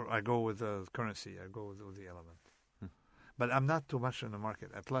 Or I go with the currency. I go with the element. But I'm not too much in the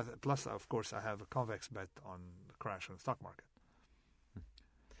market. Plus, of course, I have a convex bet on the crash in the stock market.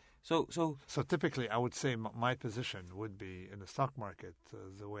 So typically, I would say my position would be in the stock market.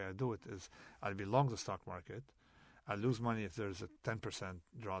 The way I do it is I'll be long the stock market. I lose money if there's a 10%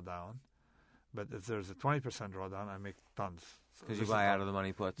 drawdown, but if there's a 20% drawdown, I make tons. Because you buy out of the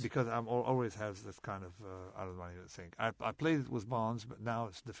money puts. Because I'm always have this kind of out of the money thing. I played with bonds, but now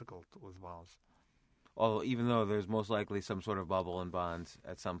it's difficult with bonds. Although, even though there's most likely some sort of bubble in bonds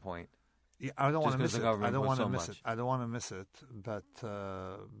at some point. Yeah, I don't want to miss it. I don't want to miss it. I don't want to miss it. But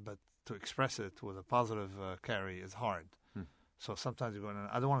to express it with a positive carry is hard. So sometimes you go in and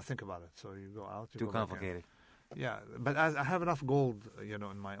I don't want to think about it. So you go out. Too complicated. Yeah, but I have enough gold,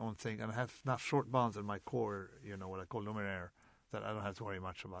 in my own thing, and I have enough short bonds in my core, what I call numeraire, that I don't have to worry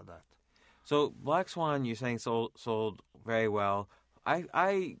much about that. So Black Swan, you're saying sold very well.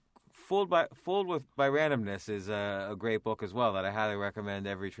 Fooled by Randomness is a great book as well that I highly recommend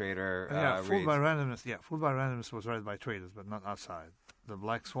every trader reads. Fooled by Randomness was read by traders, but not outside. The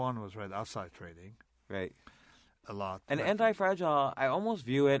Black Swan was read outside trading. Right. A lot. And Antifragile, I almost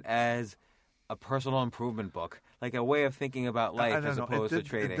view it as a personal improvement book, like a way of thinking about life as opposed to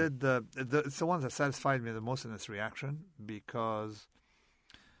trading. It's the one that satisfied me the most in its reaction, because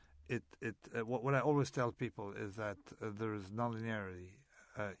what I always tell people is that there is nonlinearity.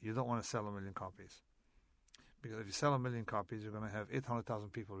 You don't want to sell 1 million copies, because if you sell 1 million copies, you're going to have 800,000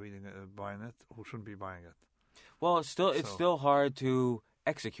 people reading it, buying it, who shouldn't be buying it. Well, it's still hard to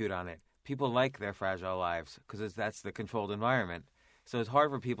execute on it. People like their fragile lives because that's the controlled environment. So it's hard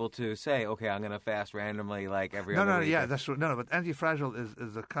for people to say, okay, I'm going to fast randomly like every other week. Yeah, that's true. No, but Antifragile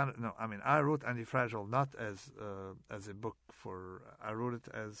is a kind of I wrote Antifragile not as a book for. I wrote it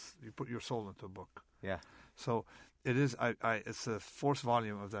as you put your soul into a book. Yeah. So it is. It's a fourth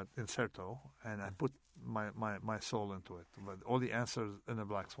volume of that inserto, and I put my soul into it. But all the answers in the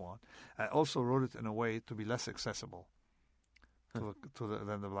Black Swan. I also wrote it in a way to be less accessible to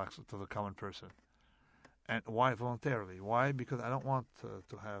the common person. And why voluntarily? Why? Because I don't want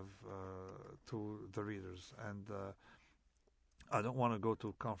to have to the readers, and I don't want to go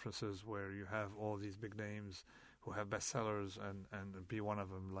to conferences where you have all these big names who have bestsellers and be one of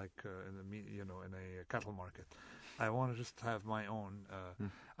them, like in a cattle market. I want to just have my own.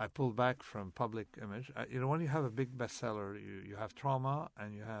 I pull back from public image. When you have a big bestseller, you have trauma,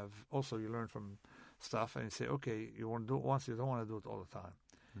 and you learn from stuff, and you say, okay, you want to do it once, you don't want to do it all the time.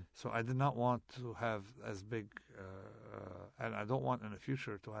 So I did not want to have as big, and I don't want in the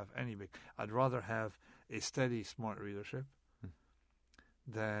future to have any big. I'd rather have a steady, smart readership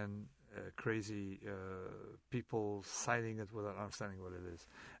than crazy people citing it without understanding what it is.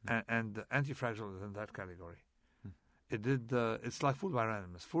 And Antifragile is in that category. It did. It's like Fooled by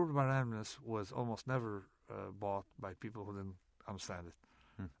Randomness. Fooled by Randomness was almost never bought by people who didn't understand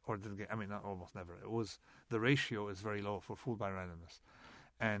it, or didn't get. I mean, not almost never. It was the ratio is very low for Fooled by Randomness.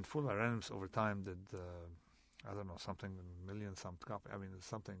 And Fooled by Randomness over time did, I don't know, something million, some copy. I mean,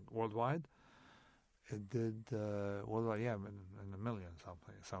 something worldwide. It did worldwide, in a million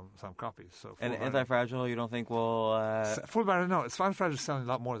something, some copies. So and Antifragile, you don't think will? Fooled by Antifragile is selling a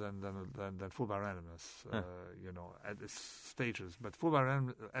lot more than Fooled by Randomness. At its stages. But Fooled by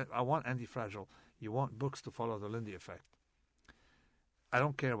Randomness, I want Antifragile. You want books to follow the Lindy effect. I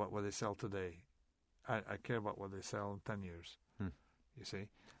don't care about what they sell today. I care about what they sell in 10 years. You see?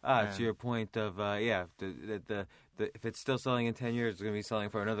 To your point of, if it's still selling in 10 years, it's going to be selling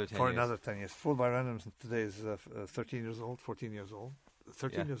for another 10 years. For another 10 years. Fooled by Randomness today is 13 years old, 14 years old.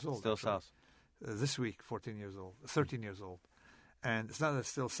 13 years old. Still sells. This week, 14 years old, 13 years old. And it's not that it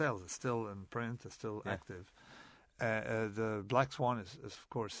still sells. It's still in print. It's still active. The Black Swan is, of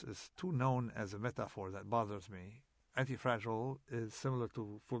course, is too known as a metaphor that bothers me. Antifragile is similar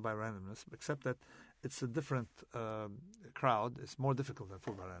to Fooled by Randomness, except that it's a different crowd. It's more difficult than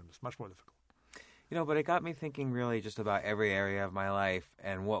Fooled by Randomness, much more difficult. But it got me thinking really just about every area of my life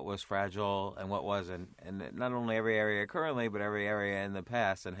and what was fragile and what wasn't. And not only every area currently, but every area in the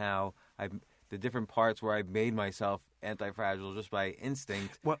past, and how the different parts where I made myself anti-fragile just by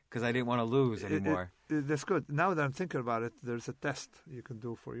instinct because I didn't want to lose anymore. That's good. Now that I'm thinking about it, there's a test you can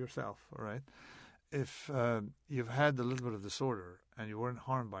do for yourself, all right? If you've had a little bit of disorder and you weren't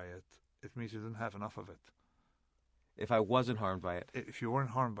harmed by it, it means you didn't have enough of it. If I wasn't harmed by it. If you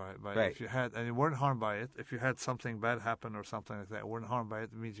weren't harmed by it. Right. If you had, and you weren't harmed by it, if you had something bad happen or something like that, weren't harmed by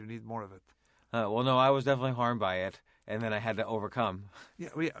it, it means you need more of it. Well, no, I was definitely harmed by it, and then I had to overcome. Yeah,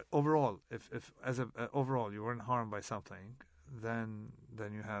 overall, if overall you weren't harmed by something, then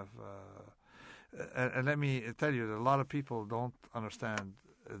you have... and let me tell you that a lot of people don't understand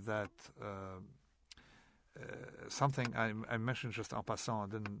that... something I mentioned just en passant,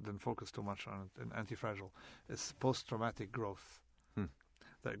 didn't focus too much on it in Antifragile. It's post-traumatic growth.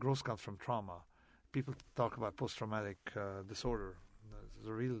 That growth comes from trauma. People talk about post-traumatic disorder.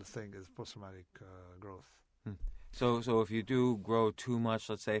 The real thing is post-traumatic growth. So if you do grow too much,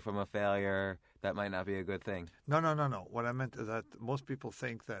 let's say from a failure, that might not be a good thing. No. What I meant is that most people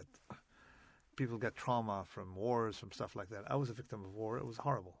think that people get trauma from wars, from stuff like that. I was a victim of war. It was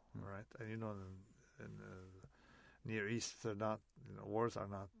horrible, right? And in Near East, wars are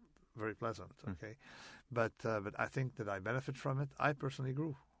not very pleasant. Okay, but I think that I benefit from it. I personally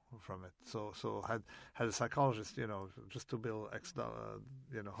grew from it. So had a psychologist, just to bill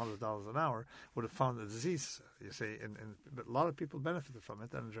 $100 an hour, would have found the disease. You see, but a lot of people benefited from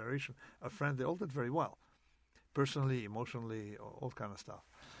it. And a generation of friends, they all did very well, personally, emotionally, all kind of stuff.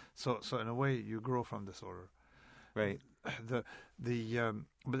 So in a way, you grow from disorder. Right. But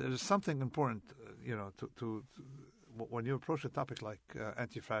there's something important, to when you approach a topic like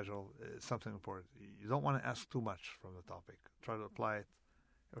Antifragile, it's something important. You don't want to ask too much from the topic. Try to apply it,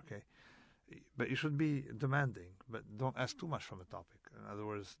 okay? But you should be demanding, but don't ask too much from the topic. In other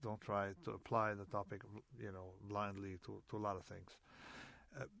words, don't try to apply the topic, blindly to a lot of things.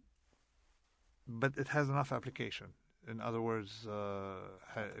 But it has enough application. In other words,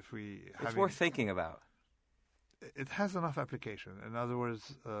 it's worth thinking about. It has enough application. In other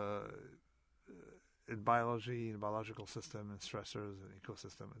words, in biology, in biological system, in stressors, and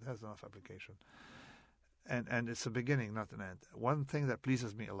ecosystem, it has enough application. And it's a beginning, not an end. One thing that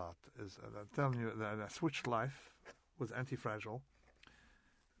pleases me a lot is, I'm telling you, that I switched life with Antifragile.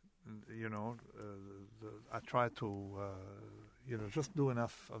 You know, I try to, just do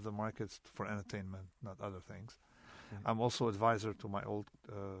enough of the markets for entertainment, not other things. Mm-hmm. I'm also advisor to my old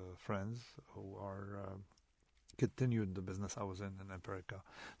friends who are continued the business I was in America.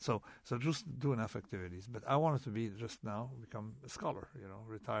 So just do enough activities. But I wanted to be just now become a scholar.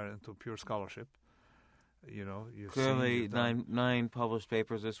 Retire into pure scholarship. Clearly, nine published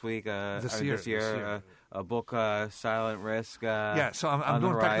papers this week. This year. A book, Silent Risk. So I'm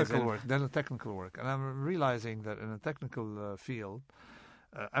doing horizon. technical work, and I'm realizing that in a technical field,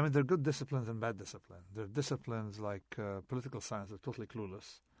 there are good disciplines and bad disciplines. There are disciplines like political science that are totally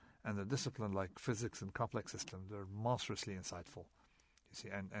clueless, and the discipline like physics and complex systems, they're monstrously insightful. You see,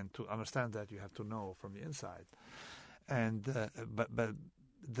 and to understand that, you have to know from the inside. And but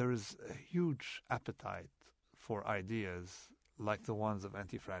there is a huge appetite for ideas like the ones of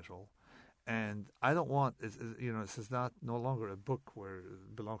Antifragile. And I don't want, this is no longer a book where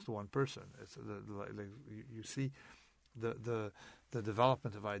it belongs to one person. It's you see the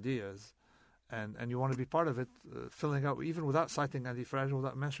development of ideas, and you want to be part of it, filling out, even without citing Antifragile,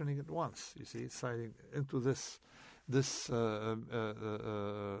 without mentioning it once. You see, citing into this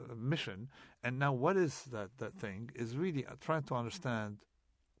mission. And now what is that thing is really trying to understand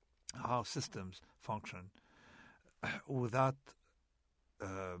how systems function without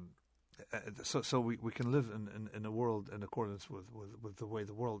so we can live in a world in accordance with the way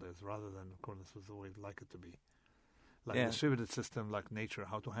the world is, rather than in accordance with the way we'd like it to be. Like a distributed system, like nature,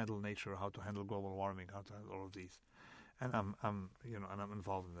 how to handle nature, how to handle global warming, how to handle all of these. And I'm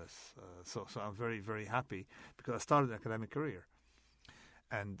involved in this. So I'm very, very happy, because I started an academic career.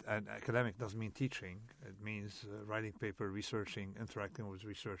 And academic doesn't mean teaching. It means writing paper, researching, interacting with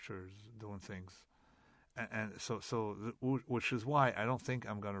researchers, doing things. And which is why I don't think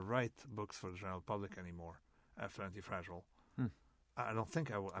I'm going to write books for the general public anymore after Antifragile. I don't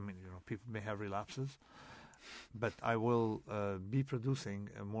think I will. People may have relapses, but I will be producing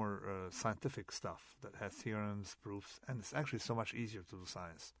more scientific stuff that has theorems, proofs, and it's actually so much easier to do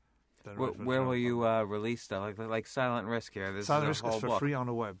science. Where will you release stuff? Like Silent Risk here? Silent Risk is for free on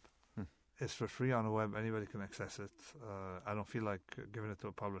the web. It's for free on the web. Anybody can access it. I don't feel like giving it to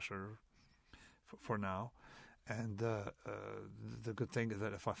a publisher for now. And the good thing is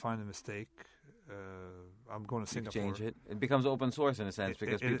that if I find a mistake, I'm going to Singapore. Change it. It becomes open source in a sense,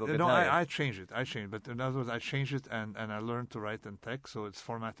 because people can tell you. I change it. But in other words, I change it and I learned to write in text, so it's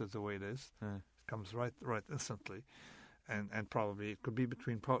formatted the way it is. It comes right instantly. And probably it could be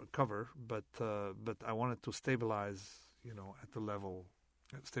between cover, but I wanted to stabilize, at the level,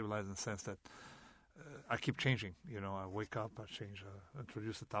 stabilize in the sense that I keep changing. I wake up, I change,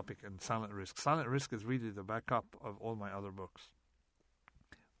 introduce a topic, and Silent Risk. Silent Risk is really the backup of all my other books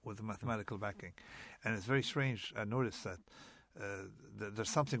with the mathematical backing. And it's very strange. I noticed that there's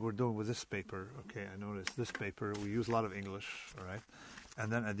something we're doing with this paper. Okay, I noticed this paper, we use a lot of English, all right?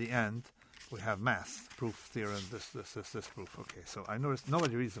 And then at the end, we have math, proof, theorem, this proof. Okay, so I noticed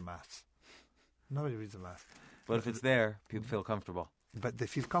nobody reads the maths. But if it's there, people feel comfortable. But they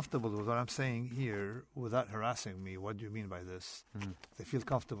feel comfortable with what I'm saying here without harassing me. What do you mean by this? They feel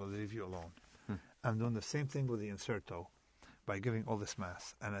comfortable. They leave you alone. I'm doing the same thing with the inserto by giving all this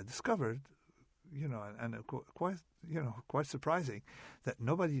math. And I discovered, quite surprising, that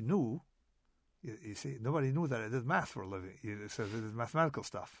nobody knew. You see, nobody knew that I did math for a living. So they did mathematical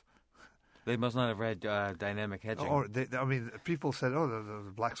stuff. They must not have read dynamic hedging. Or people said,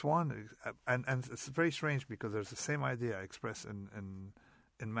 the Black Swan. And it's very strange, because there's the same idea expressed in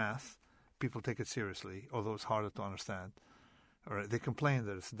math. People take it seriously, although it's harder to understand. Or they complain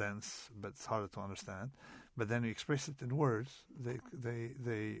that it's dense, but it's harder to understand. But then you express it in words, they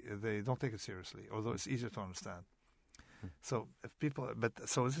don't take it seriously, although it's easier to understand. So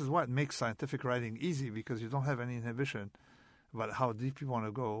so this is what makes scientific writing easy, because you don't have any inhibition about how deep you want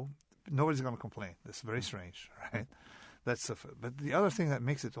to go. Nobody's going to complain. That's very strange, right? But the other thing that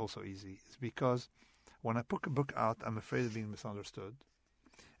makes it also easy is because when I put a book out, I'm afraid of being misunderstood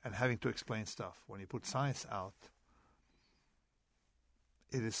and having to explain stuff. When you put science out,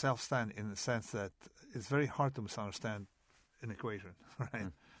 it is self-stand in the sense that it's very hard to misunderstand an equation,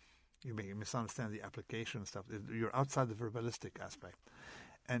 right? You may misunderstand the application stuff. You're outside the verbalistic aspect.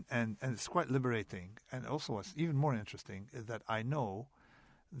 And it's quite liberating. And also what's even more interesting is that I know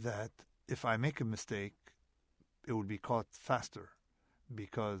that if I make a mistake, it will be caught faster,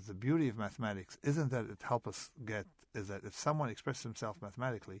 because the beauty of mathematics isn't that it helps us is that if someone expresses himself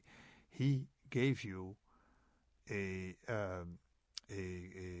mathematically, he gave you a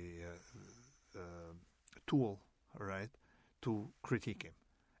tool, all right, to critique him.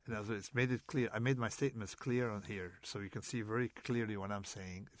 In other words, it's made it clear. I made my statements clear on here, so you can see very clearly what I'm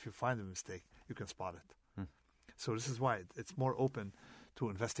saying. If you find a mistake, you can spot it. So this is why it's more open to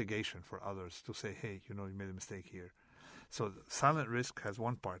investigation for others to say, hey, you made a mistake here. So silent risk has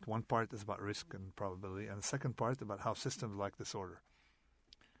one part. One part is about risk and probability, and the second part about how systems like disorder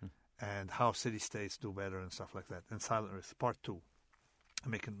and how city-states do better and stuff like that. And silent risk, part 2. I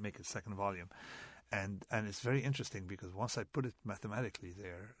make it second volume. And it's very interesting because once I put it mathematically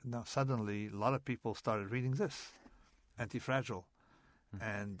there, now suddenly a lot of people started reading this, Antifragile,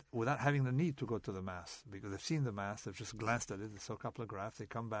 and without having the need to go to the math, because they've seen the math, they've just glanced at it, they saw a couple of graphs, they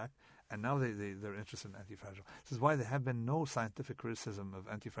come back, and now they're interested in Antifragile. This is why there have been no scientific criticism of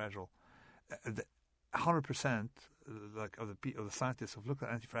Antifragile. 100% of the scientists who've looked at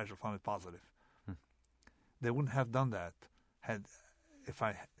Antifragile found it positive. They wouldn't have done that if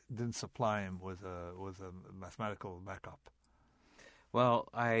I didn't supply him with a mathematical backup. Well,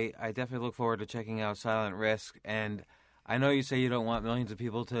 I definitely look forward to checking out Silent Risk, and I know you say you don't want millions of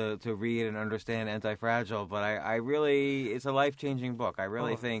people to read and understand Antifragile, but I really, it's a life-changing book. I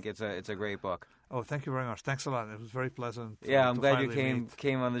really think it's a great book. Oh, thank you very much. Thanks a lot. It was very pleasant. Yeah, I'm glad you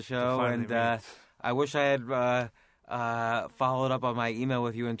came on the show, and I wish I had followed up on my email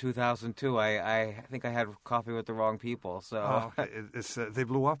with you in 2002. I think I had coffee with the wrong people. So they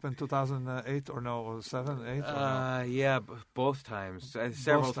blew up in 2008 or no, 7, 8? Or no? Yeah, both times,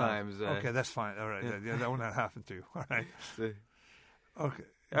 several times. Okay, that's fine. All right, yeah, that won't happen to you. All right. Okay. All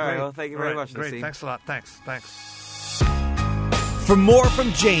right. Well, thank you very much. Great. Nassim. Thanks a lot. Thanks. For more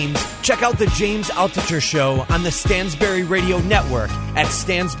from James, check out the James Altucher Show on the Stansberry Radio Network at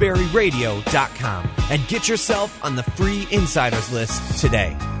stansberryradio.com and get yourself on the free insiders list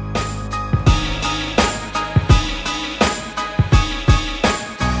today.